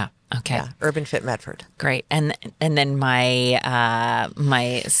 Yeah. Yeah. Okay. Yeah. Urban Fit Medford. Great. And then my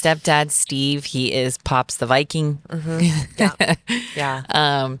my stepdad, Steve, he is Pops the Viking. Yeah.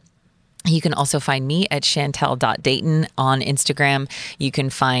 Yeah. You can also find me at Shantell.Dayton on Instagram. You can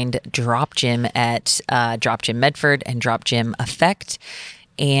find Drop Gym at Drop Gym Medford and Drop Gym Effect.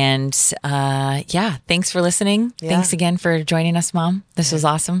 And thanks for listening. Yeah. Thanks again for joining us, Mom. This was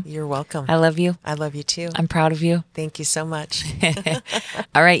awesome. You're welcome. I love you. I love you too. I'm proud of you. Thank you so much.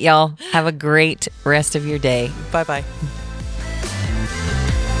 All right, y'all. Have a great rest of your day. Bye-bye.